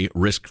 60-day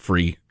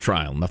risk-free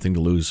trial. Nothing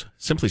to lose.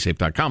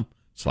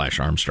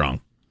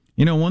 Simplysafe.com/Armstrong.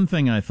 One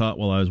thing I thought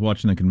while I was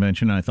watching the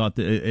convention, I thought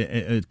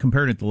that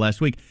compared it to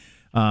last week,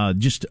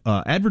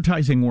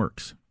 advertising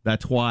works.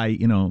 That's why,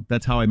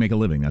 that's how I make a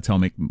living. That's how I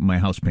make my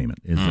house payment,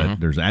 is that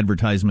there's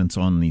advertisements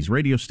on these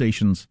radio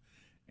stations,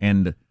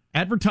 and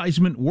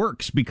advertisement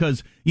works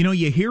because, you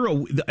hear,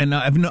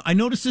 I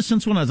noticed this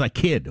since when I was a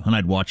kid, when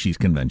I'd watch these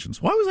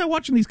conventions. Why was I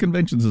watching these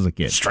conventions as a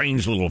kid?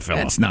 Strange little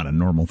fella. That's not a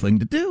normal thing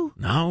to do.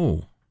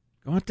 No.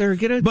 Go out there,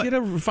 get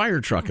a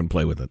fire truck and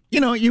play with it.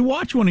 You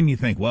watch one and you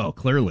think, well,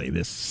 clearly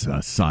this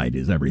side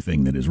is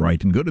everything that is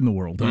right and good in the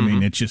world. I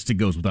mean, it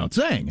goes without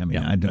saying. I mean,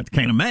 I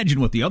can't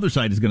imagine what the other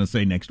side is going to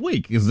say next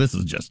week, because this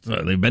is just,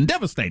 they've been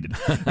devastated.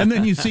 And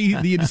then you see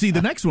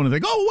the next one and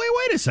think,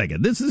 oh, wait a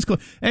second. This is cool.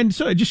 And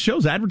so it just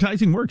shows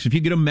advertising works. If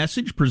you get a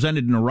message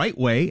presented in the right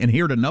way and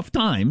hear it enough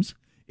times,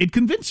 it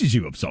convinces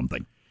you of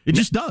something. It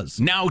just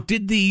does. Now,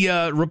 did the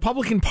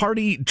Republican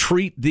Party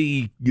treat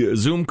the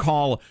Zoom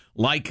call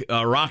like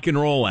a rock and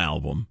roll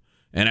album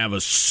and have a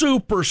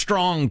super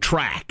strong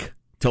track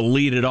to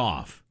lead it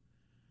off?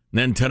 And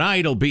then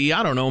tonight will be,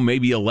 I don't know,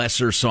 maybe a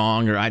lesser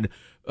song, or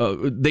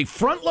they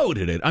front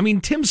loaded it. I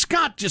mean, Tim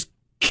Scott just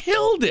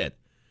killed it.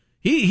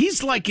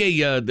 He's like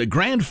the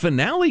grand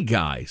finale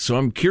guy. So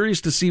I'm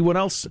curious to see what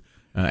else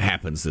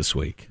happens this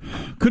week.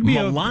 Could be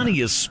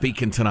Melania's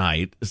speaking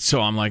tonight,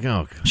 so I'm like,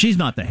 oh, she's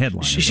not the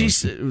headliner.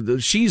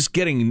 She's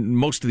getting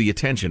most of the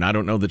attention. I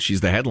don't know that she's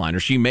the headliner.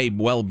 She may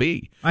well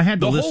be.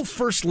 The whole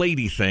first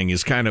lady thing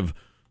is kind of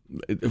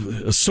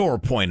a sore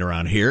point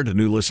around here to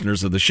new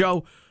listeners of the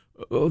show.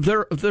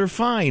 They're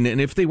fine,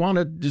 and if they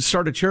want to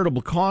start a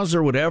charitable cause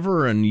or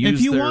whatever, and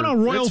use if you want a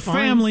royal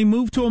family,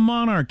 move to a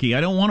monarchy.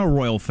 I don't want a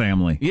royal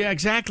family. Yeah,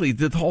 exactly.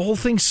 The whole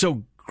thing's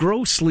so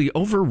grossly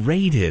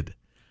overrated.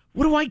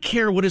 What do I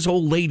care what his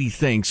old lady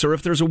thinks, or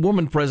if there's a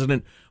woman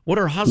president, what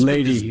her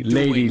husband is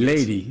doing?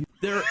 Lady.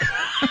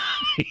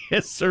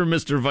 Yes, sir,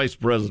 Mr. Vice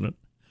President.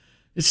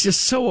 It's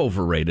just so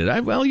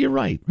overrated. Well, you're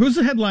right. Who's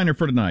the headliner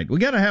for tonight? We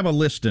got to have a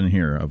list in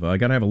here. I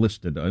got to have a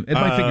listed. At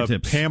my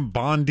fingertips. Pam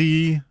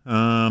Bondi.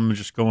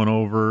 Just going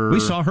over. We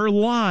saw her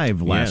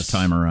live last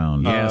time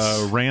around.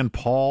 Yes. Rand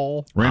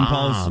Paul. Rand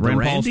Paul's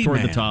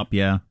toward the top.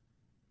 Yeah.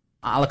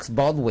 Alex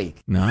Baldwin.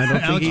 No, I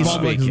don't think he's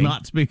Baldwin speaking. Is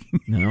not speaking.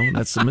 No,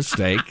 that's a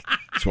mistake.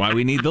 That's why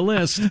we need the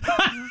list.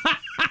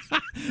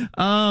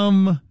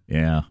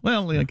 Yeah.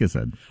 Well, like I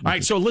said. All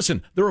right, so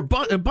listen, there were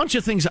a bunch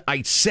of things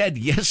I said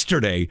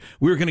yesterday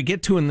we were going to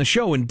get to in the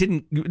show and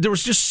didn't. There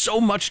was just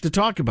so much to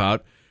talk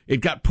about.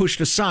 It got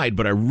pushed aside,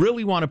 but I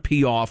really want to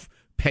pay off.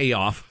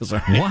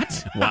 Sorry.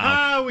 What?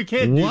 Wow. We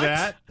can't do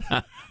that.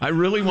 I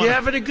really want You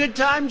having a good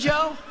time,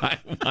 Joe? I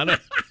want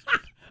to.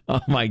 Oh,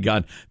 my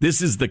God.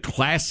 This is the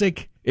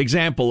classic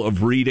example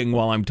of reading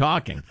while I'm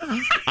talking.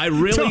 I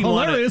really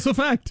want to. Hilarious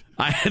effect.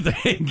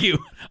 Thank you.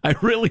 I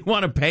really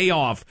want to pay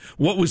off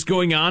what was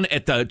going on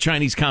at the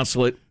Chinese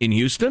consulate in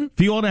Houston.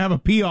 If you want to have a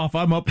pee off,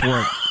 I'm up for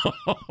it.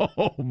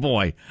 Oh,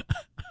 boy.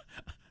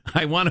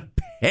 I want to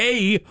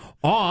pay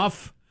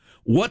off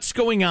what's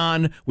going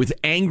on with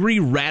angry,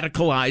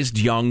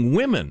 radicalized young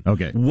women.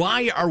 Okay.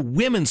 Why are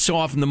women so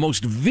often the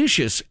most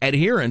vicious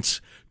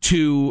adherents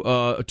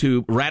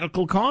to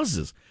radical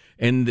causes?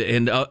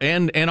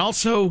 And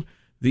also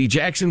the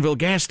Jacksonville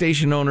gas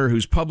station owner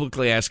who's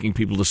publicly asking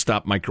people to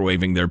stop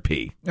microwaving their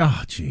pee.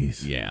 Oh,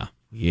 jeez. Yeah.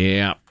 We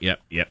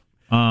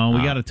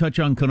got to touch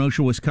on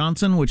Kenosha,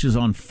 Wisconsin, which is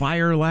on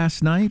fire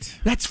last night.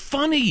 That's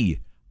funny.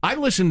 I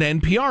listened to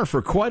NPR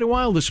for quite a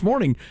while this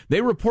morning.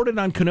 They reported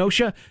on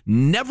Kenosha,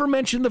 never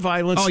mentioned the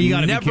violence. Oh, you got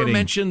to be never kidding.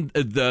 mentioned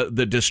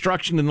the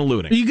destruction and the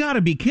looting. You got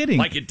to be kidding.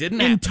 Like it didn't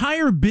happen.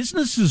 Entire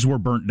businesses were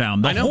burnt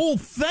down. The whole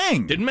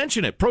thing. Didn't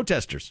mention it.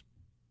 Protesters.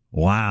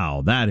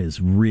 Wow, that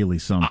is really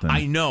something.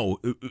 I know.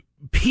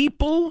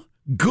 People,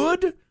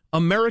 good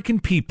American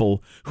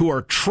people who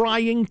are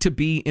trying to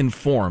be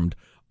informed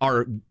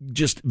are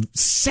just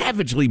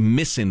savagely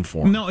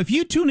misinformed. No, if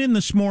you tune in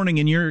this morning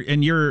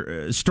and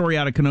your story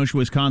out of Kenosha,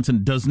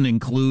 Wisconsin doesn't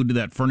include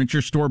that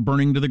furniture store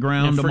burning to the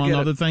ground, among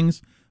other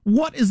things,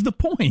 what is the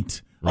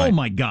point? Right. Oh,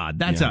 my God.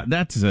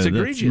 That's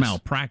egregious.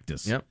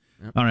 Malpractice. Yep.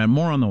 All right,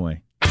 more on the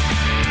way.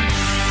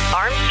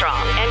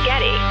 Armstrong and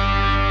Getty.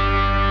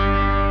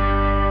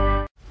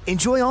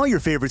 Enjoy all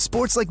your favorite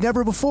sports like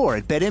never before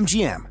at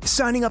BetMGM.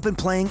 Signing up and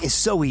playing is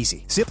so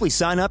easy. Simply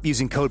sign up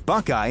using code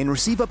Buckeye and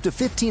receive up to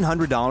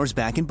 $1,500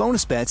 back in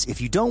bonus bets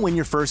if you don't win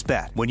your first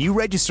bet. When you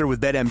register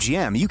with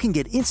BetMGM, you can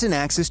get instant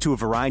access to a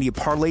variety of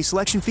parlay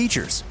selection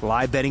features,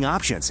 live betting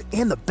options,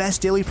 and the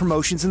best daily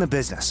promotions in the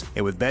business.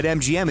 And with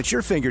BetMGM at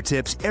your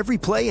fingertips, every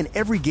play and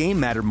every game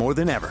matter more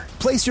than ever.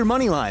 Place your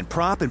moneyline,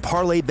 prop, and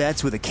parlay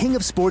bets with the king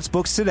of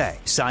sportsbooks today.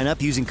 Sign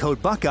up using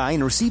code Buckeye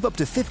and receive up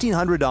to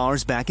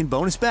 $1,500 back in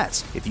bonus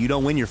bets if you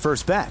don't win your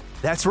first bet.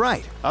 That's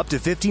right, up to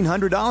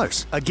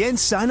 $1,500. Again,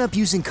 sign up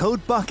using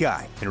code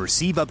Buckeye and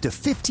receive up to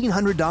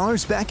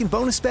 $1,500 back in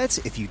bonus bets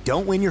if you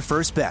don't win your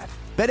first bet.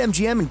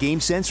 BetMGM and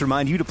GameSense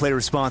remind you to play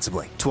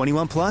responsibly.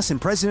 21 plus and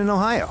present in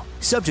Ohio.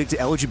 Subject to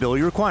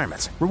eligibility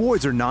requirements.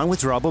 Rewards are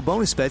non-withdrawable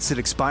bonus bets that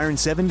expire in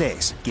 7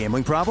 days.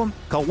 Gambling problem?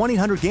 Call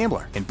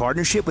 1-800-GAMBLER in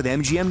partnership with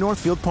MGM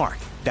Northfield Park.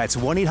 That's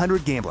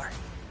 1-800-GAMBLER.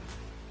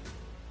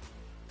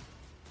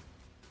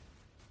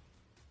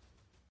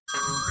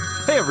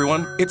 Hey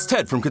everyone, it's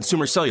Ted from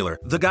Consumer Cellular,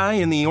 the guy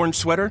in the orange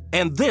sweater,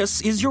 and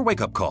this is your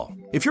wake-up call.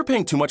 If you're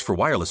paying too much for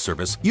wireless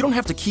service, you don't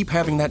have to keep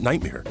having that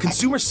nightmare.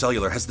 Consumer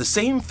Cellular has the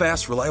same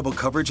fast, reliable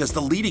coverage as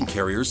the leading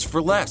carriers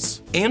for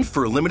less. And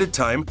for a limited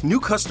time, new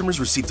customers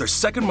receive their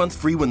second month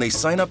free when they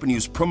sign up and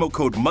use promo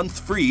code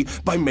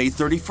MONTHFREE by May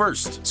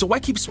 31st. So why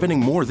keep spending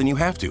more than you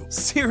have to?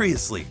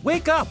 Seriously,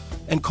 wake up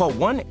and call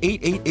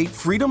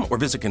 1-888-FREEDOM or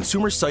visit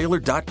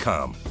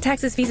consumercellular.com.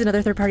 Taxes, fees, and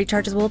other third-party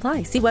charges will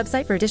apply. See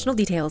website for additional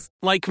details.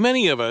 Like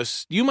many of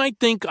us, you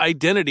might think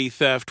identity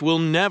theft will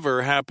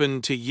never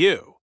happen to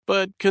you.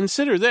 But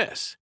consider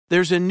this.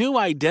 There's a new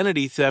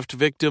identity theft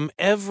victim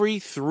every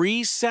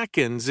 3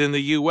 seconds in the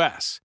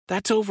U.S.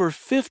 That's over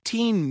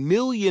 15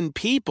 million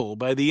people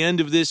by the end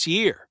of this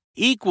year,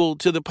 equal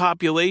to the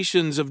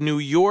populations of New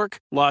York,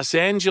 Los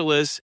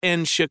Angeles,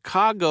 and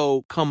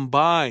Chicago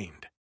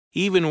combined.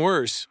 Even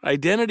worse,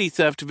 identity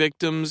theft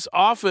victims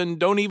often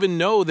don't even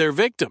know they're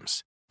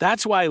victims.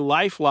 That's why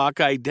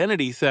LifeLock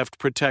Identity Theft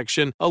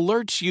Protection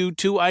alerts you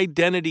to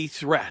identity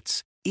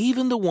threats,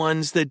 even the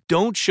ones that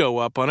don't show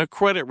up on a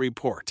credit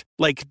report,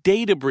 like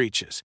data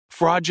breaches,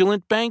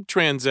 fraudulent bank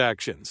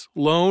transactions,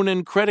 loan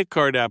and credit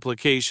card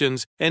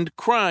applications, and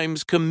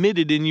crimes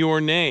committed in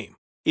your name.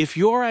 If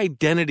your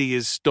identity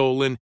is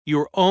stolen,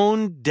 your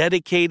own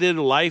dedicated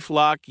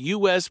LifeLock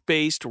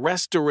U.S.-based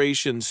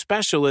restoration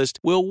specialist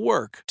will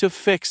work to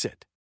fix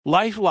it.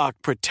 LifeLock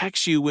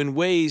protects you in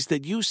ways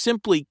that you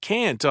simply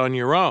can't on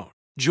your own.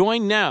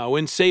 Join now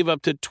and save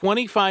up to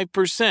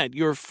 25%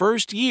 your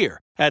first year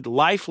at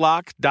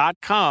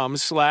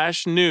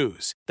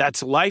LifeLock.com/news.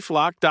 That's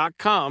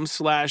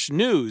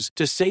LifeLock.com/news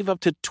to save up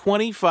to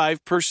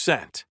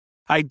 25%.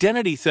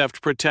 Identity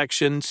theft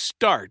protection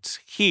starts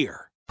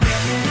here.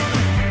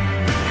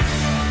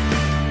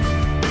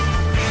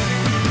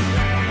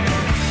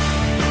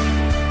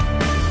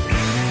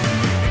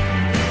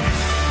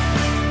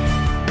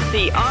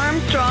 The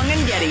Armstrong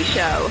and Getty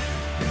Show.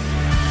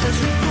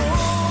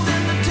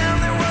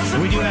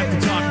 We do have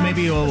to talk.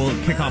 Maybe we'll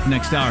kick off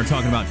next hour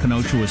talking about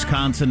Kenosha,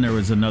 Wisconsin. There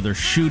was another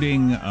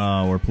shooting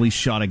where police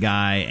shot a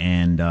guy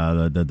and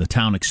the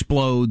town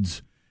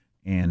explodes.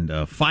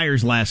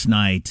 fires last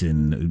night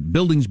and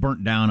buildings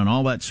burnt down and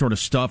all that sort of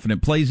stuff. And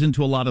it plays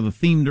into a lot of the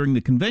theme during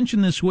the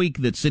convention this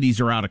week that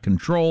cities are out of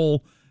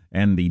control,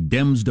 and the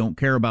Dems don't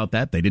care about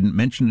that. They didn't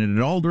mention it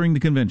at all during the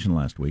convention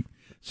last week.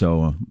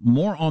 So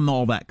more on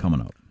all that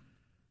coming up.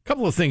 A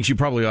couple of things you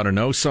probably ought to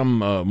know, some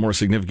more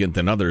significant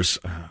than others,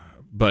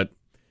 but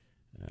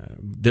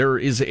there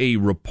is a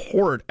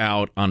report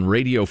out on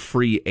Radio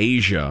Free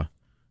Asia,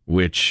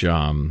 which,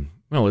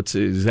 it's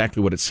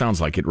exactly what it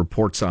sounds like. It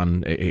reports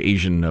on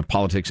Asian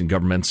politics and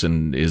governments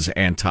and is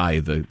anti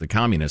the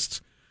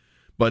communists.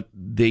 But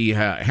they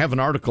have an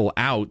article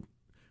out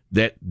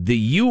that the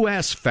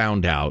U.S.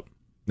 found out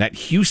that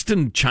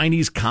Houston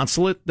Chinese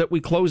consulate that we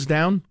closed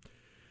down,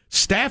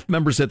 staff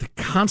members at the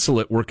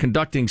consulate were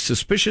conducting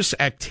suspicious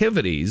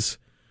activities.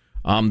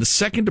 The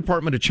Second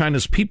Department of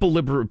China's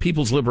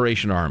People's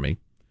Liberation Army,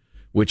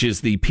 which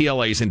is the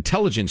PLA's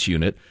intelligence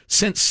unit,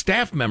 sent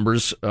staff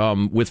members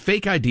with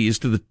fake IDs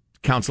to the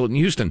consulate in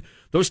Houston.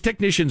 Those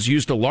technicians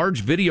used a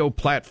large video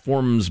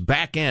platform's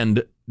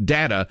back-end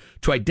data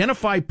to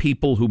identify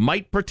people who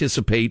might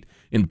participate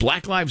in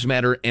Black Lives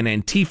Matter and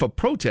Antifa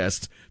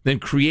protests, then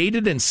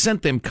created and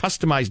sent them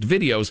customized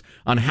videos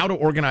on how to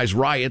organize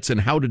riots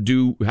and how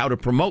to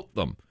promote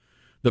them.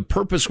 The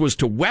purpose was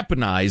to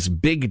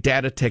weaponize big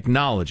data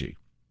technology.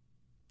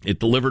 It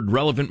delivered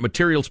relevant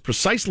materials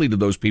precisely to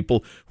those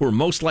people who are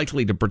most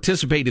likely to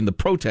participate in the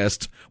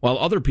protests, while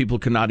other people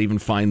could not even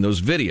find those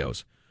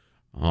videos.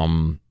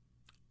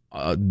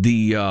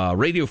 The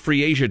Radio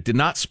Free Asia did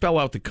not spell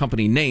out the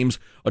company names.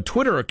 A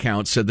Twitter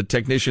account said the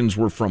technicians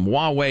were from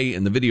Huawei,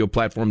 and the video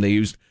platform they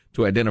used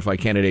to identify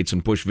candidates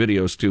and push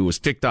videos to was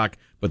TikTok,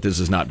 but this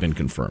has not been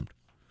confirmed.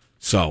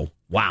 So,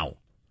 wow.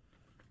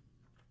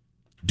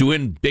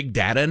 Doing big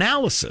data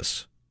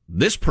analysis.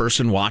 This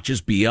person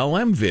watches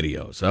BLM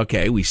videos.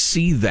 Okay, we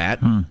see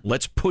that.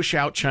 Let's push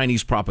out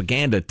Chinese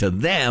propaganda to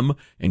them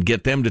and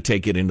get them to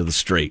take it into the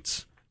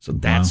streets. So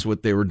that's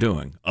what they were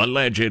doing,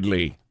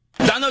 allegedly.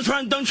 Donald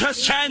Trump, don't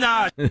trust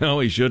China. No,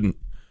 he shouldn't.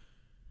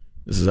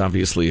 This is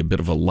obviously a bit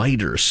of a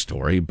lighter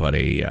story, but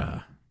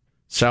a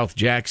South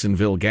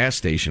Jacksonville gas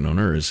station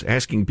owner is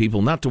asking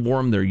people not to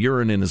warm their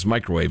urine in his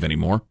microwave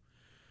anymore.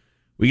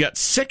 We got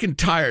sick and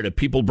tired of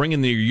people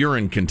bringing their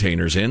urine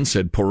containers in,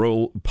 said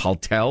Parul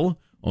Paltel,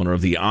 owner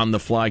of the On the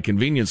Fly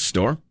convenience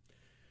store.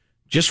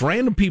 Just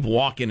random people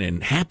walking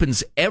in.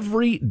 Happens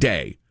every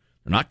day.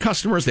 They're not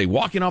customers. They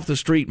walk in off the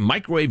street,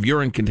 microwave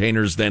urine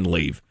containers, then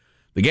leave.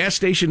 The gas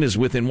station is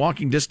within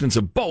walking distance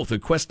of both a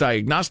Quest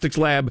Diagnostics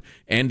lab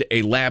and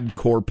a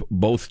LabCorp.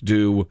 Both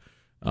do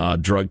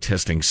drug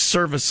testing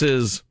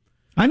services.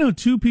 I know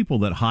two people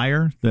that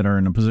are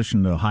in a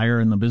position to hire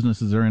in the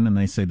businesses they're in, and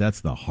they say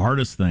that's the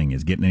hardest thing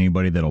is getting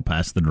anybody that'll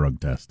pass the drug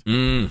test.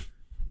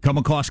 Come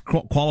across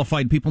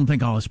qualified people and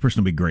think, oh, this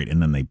person will be great,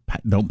 and then they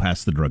don't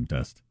pass the drug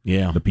test.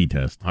 Yeah. The P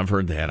test. I've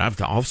heard that. I've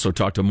also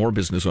talked to more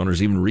business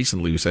owners, even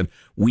recently, who said,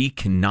 we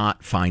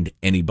cannot find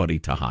anybody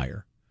to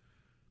hire.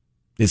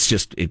 It's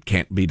just, it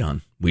can't be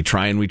done. We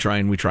try and we try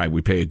and we try.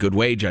 We pay a good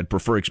wage. I'd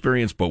prefer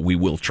experience, but we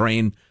will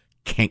train.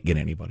 Can't get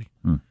anybody.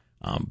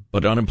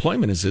 But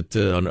unemployment is at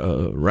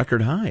a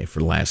record high for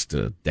the last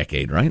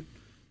decade, right?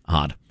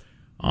 Odd.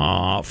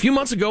 A few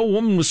months ago, a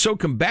woman was so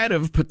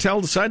combative,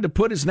 Patel decided to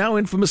put his now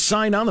infamous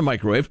sign on the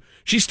microwave.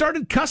 She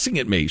started cussing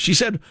at me. She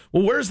said,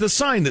 well, where's the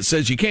sign that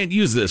says you can't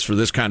use this for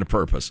this kind of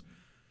purpose?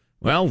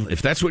 Well,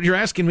 if that's what you're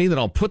asking me, then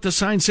I'll put the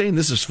sign saying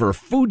this is for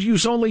food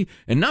use only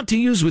and not to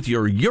use with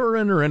your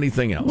urine or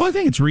anything else. Well, I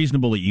think it's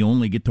reasonable that you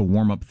only get to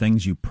warm up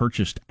things you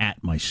purchased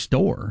at my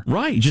store.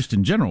 Right. Just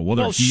in general,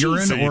 whether it's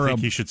urine so you or think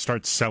he should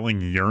start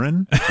selling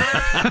urine?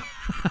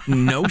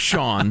 No,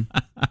 Sean.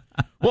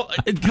 Well,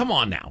 come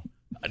on now.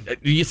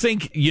 You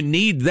think you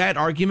need that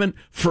argument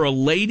for a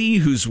lady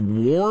who's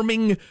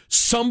warming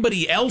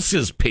somebody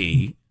else's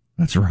pee?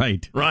 That's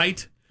right.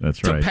 Right?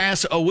 That's right. To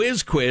pass a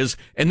whiz quiz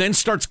and then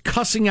starts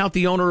cussing out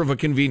the owner of a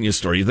convenience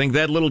store. You think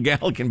that little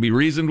gal can be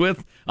reasoned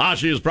with?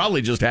 She was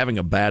probably just having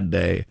a bad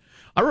day.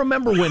 I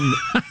remember when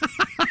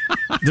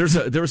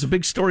there was a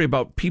big story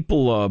about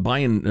people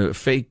buying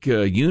fake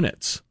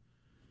units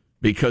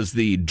because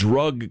the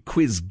drug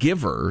quiz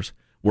givers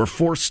were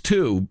forced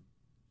to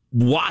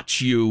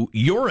watch you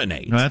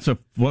urinate. That's a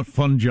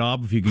fun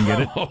job if you can get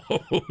it.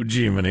 Oh,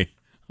 Jiminy.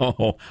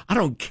 Oh, I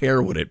don't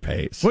care what it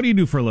pays. What do you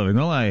do for a living?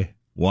 Well, I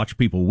watch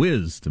people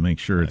whiz to make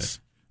sure it's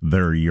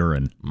their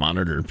urine.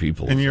 Monitor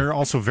people. And you're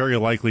also very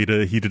likely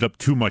to heat it up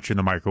too much in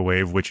the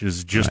microwave, which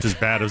is just as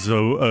bad as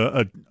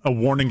a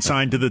warning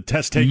sign to the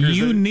test takers.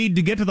 You need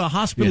to get to the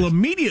hospital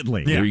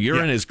immediately. Your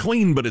urine is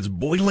clean, but it's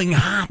boiling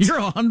hot. You're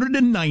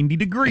 190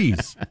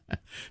 degrees.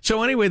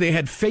 So anyway, they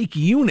had fake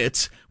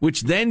units,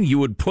 which then you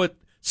would put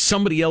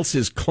somebody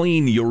else's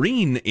clean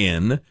urine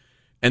in,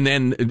 and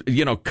then,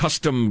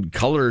 custom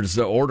colors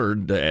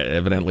ordered,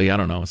 evidently. I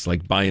don't know. It's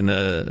like buying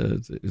a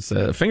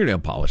fingernail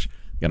polish.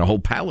 Got a whole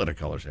palette of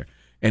colors there.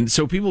 And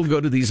so people go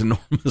to these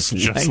enormous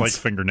Just lengths. like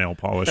fingernail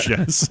polish,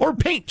 yes. Or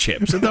paint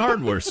chips at the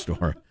hardware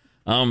store.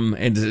 And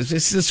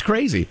it's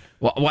crazy.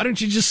 Why don't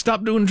you just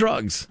stop doing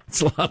drugs?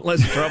 It's a lot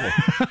less trouble.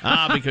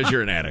 Because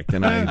you're an addict,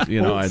 and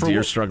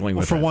you're struggling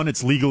with. For that. one,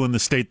 it's legal in the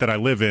state that I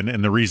live in,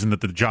 and the reason that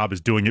the job is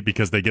doing it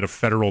because they get a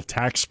federal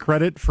tax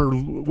credit for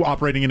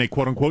operating in a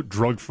quote unquote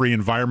drug-free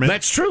environment.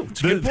 That's true.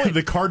 It's a good point.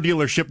 The car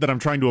dealership that I'm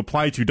trying to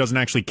apply to doesn't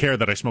actually care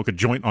that I smoke a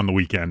joint on the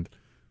weekend.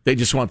 They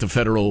just want the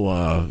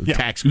federal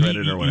tax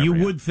credit or whatever. You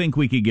would think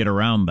we could get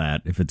around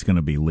that if it's going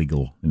to be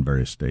legal in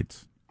various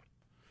states.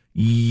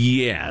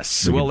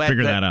 Yes. Well,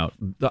 figure that out.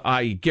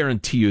 I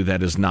guarantee you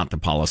that is not the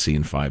policy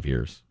in 5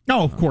 years.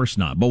 No, of course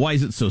not. But why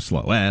is it so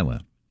slow? Well.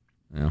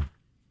 Yeah.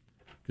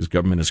 Because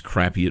government is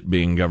crappy at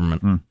being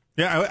government.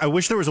 Yeah, I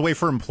wish there was a way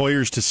for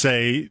employers to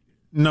say,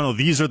 no,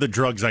 these are the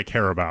drugs I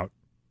care about.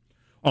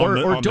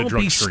 Or don't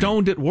be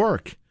stoned at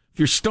work. If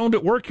you're stoned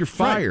at work, you're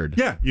fired.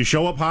 Right. Yeah, you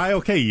show up high,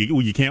 okay,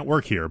 you can't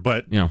work here.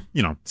 But,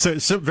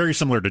 so very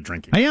similar to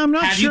drinking. I'm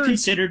not Have sure. you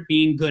considered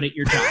being good at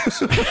your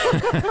jobs?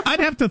 I'd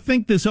have to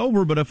think this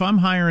over, but if I'm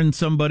hiring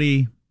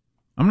somebody,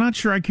 I'm not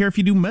sure I care if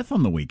you do meth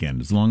on the weekend,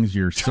 as long as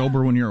you're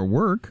sober when you're at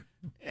work.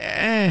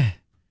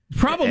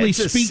 Probably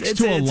speaks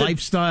to a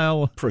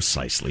lifestyle.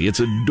 Precisely.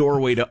 It's a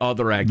doorway to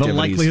other activities. The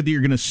likelihood that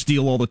you're going to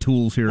steal all the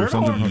tools here or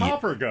something. Where'd all our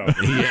copper go?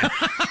 Yeah.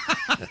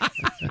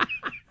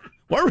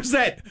 Where was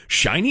that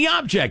shiny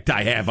object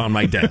I have on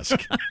my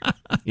desk?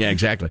 Yeah,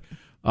 exactly.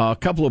 A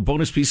couple of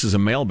bonus pieces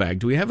of mailbag.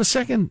 Do we have a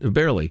second?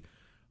 Barely.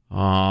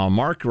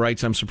 Mark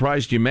writes, I'm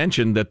surprised you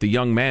mentioned that the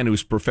young man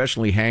who's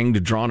professionally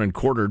hanged, drawn, and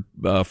quartered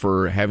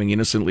for having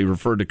innocently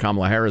referred to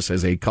Kamala Harris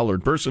as a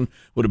colored person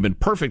would have been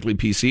perfectly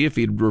PC if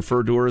he'd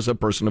referred to her as a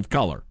person of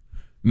color.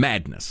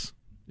 Madness.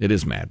 It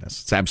is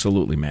madness. It's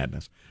absolutely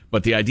madness.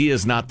 But the idea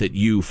is not that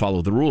you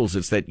follow the rules.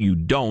 It's that you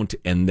don't,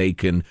 and they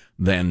can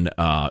then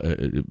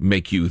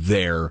make you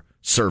their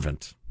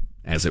servant,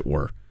 as it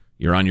were.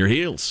 You're on your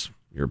heels.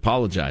 You're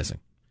apologizing.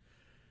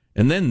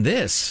 And then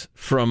this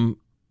from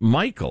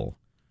Michael.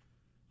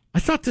 I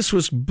thought this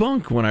was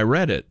bunk when I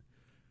read it.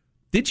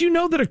 Did you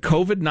know that a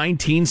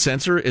COVID-19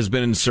 sensor has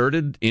been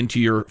inserted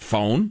into your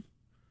phone?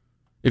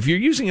 If you're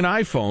using an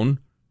iPhone,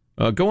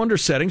 go under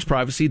Settings,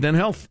 Privacy, then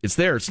Health. It's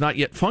there. It's not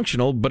yet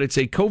functional, but it's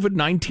a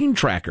COVID-19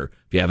 tracker.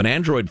 If you have an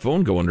Android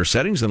phone, go under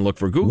Settings and look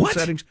for Google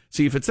Settings.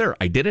 See if it's there.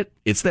 I did it.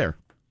 It's there.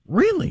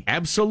 Really?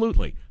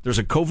 Absolutely. There's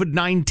a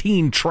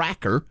COVID-19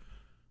 tracker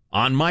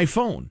on my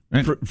phone.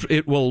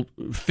 It will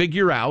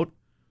figure out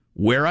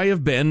where I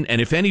have been,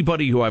 and if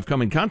anybody who I've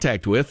come in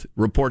contact with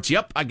reports,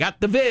 yep, I got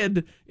the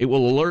vid, it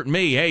will alert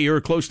me, hey, you're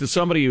close to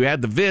somebody who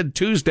had the vid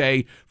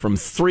Tuesday from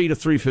 3 to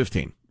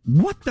 3:15.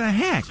 What the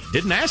heck?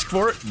 Didn't ask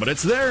for it, but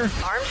it's there.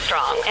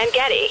 Armstrong and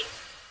Getty.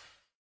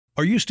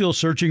 Are you still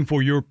searching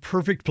for your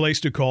perfect place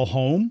to call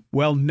home?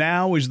 Well,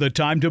 now is the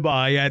time to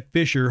buy at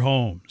Fisher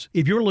Homes.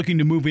 If you're looking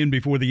to move in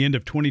before the end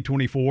of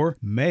 2024,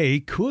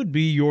 May could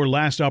be your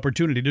last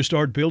opportunity to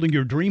start building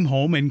your dream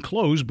home and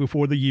close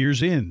before the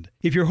year's end.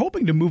 If you're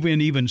hoping to move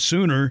in even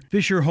sooner,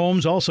 Fisher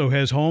Homes also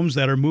has homes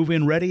that are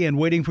move-in ready and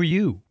waiting for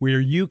you,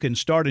 where you can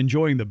start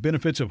enjoying the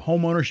benefits of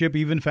homeownership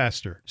even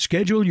faster.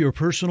 Schedule your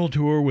personal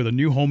tour with a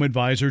new home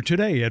advisor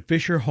today at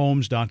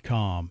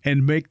FisherHomes.com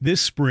and make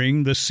this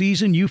spring the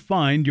season you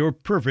find your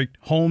perfect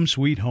home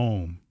sweet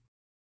home.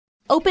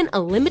 Open a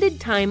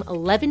limited-time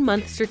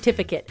 11-month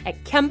certificate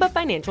at Kemba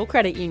Financial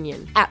Credit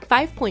Union. At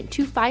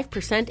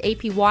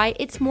 5.25% APY,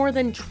 it's more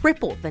than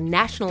triple the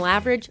national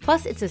average,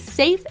 plus it's a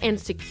safe and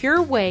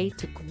secure way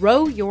to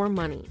grow your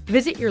money.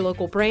 Visit your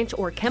local branch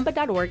or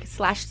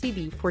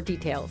kemba.org/cd for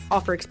details.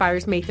 Offer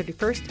expires May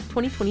 31st,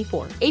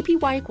 2024.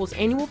 APY equals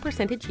annual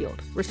percentage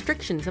yield.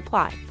 Restrictions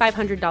apply.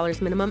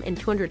 $500 minimum and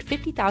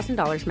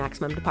 $250,000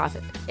 maximum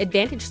deposit.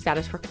 Advantage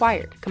status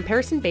required.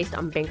 Comparison based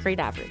on bank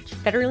rate average.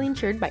 Federally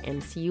insured by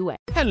NCUA.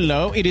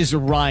 Hello, it is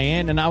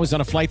Ryan, and I was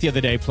on a flight the other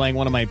day playing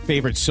one of my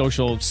favorite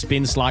social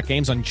spin slot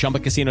games on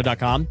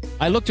ChumbaCasino.com.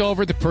 I looked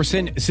over at the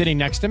person sitting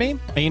next to me,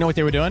 and you know what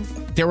they were doing?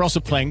 They were also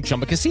playing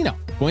Chumba Casino.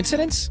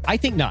 Coincidence? I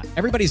think not.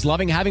 Everybody's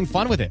loving having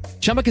fun with it.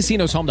 Chumba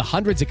Casino is home to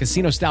hundreds of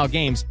casino-style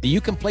games that you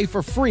can play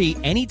for free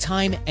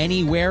anytime,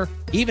 anywhere,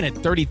 even at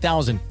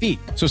 30,000 feet.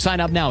 So sign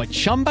up now at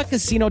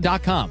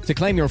ChumbaCasino.com to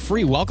claim your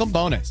free welcome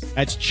bonus.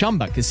 That's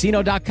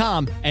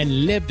ChumbaCasino.com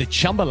and live the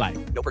Chumba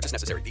life. No purchase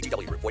necessary.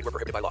 VGW. Void where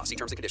prohibited by law. See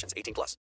terms and conditions. 18+.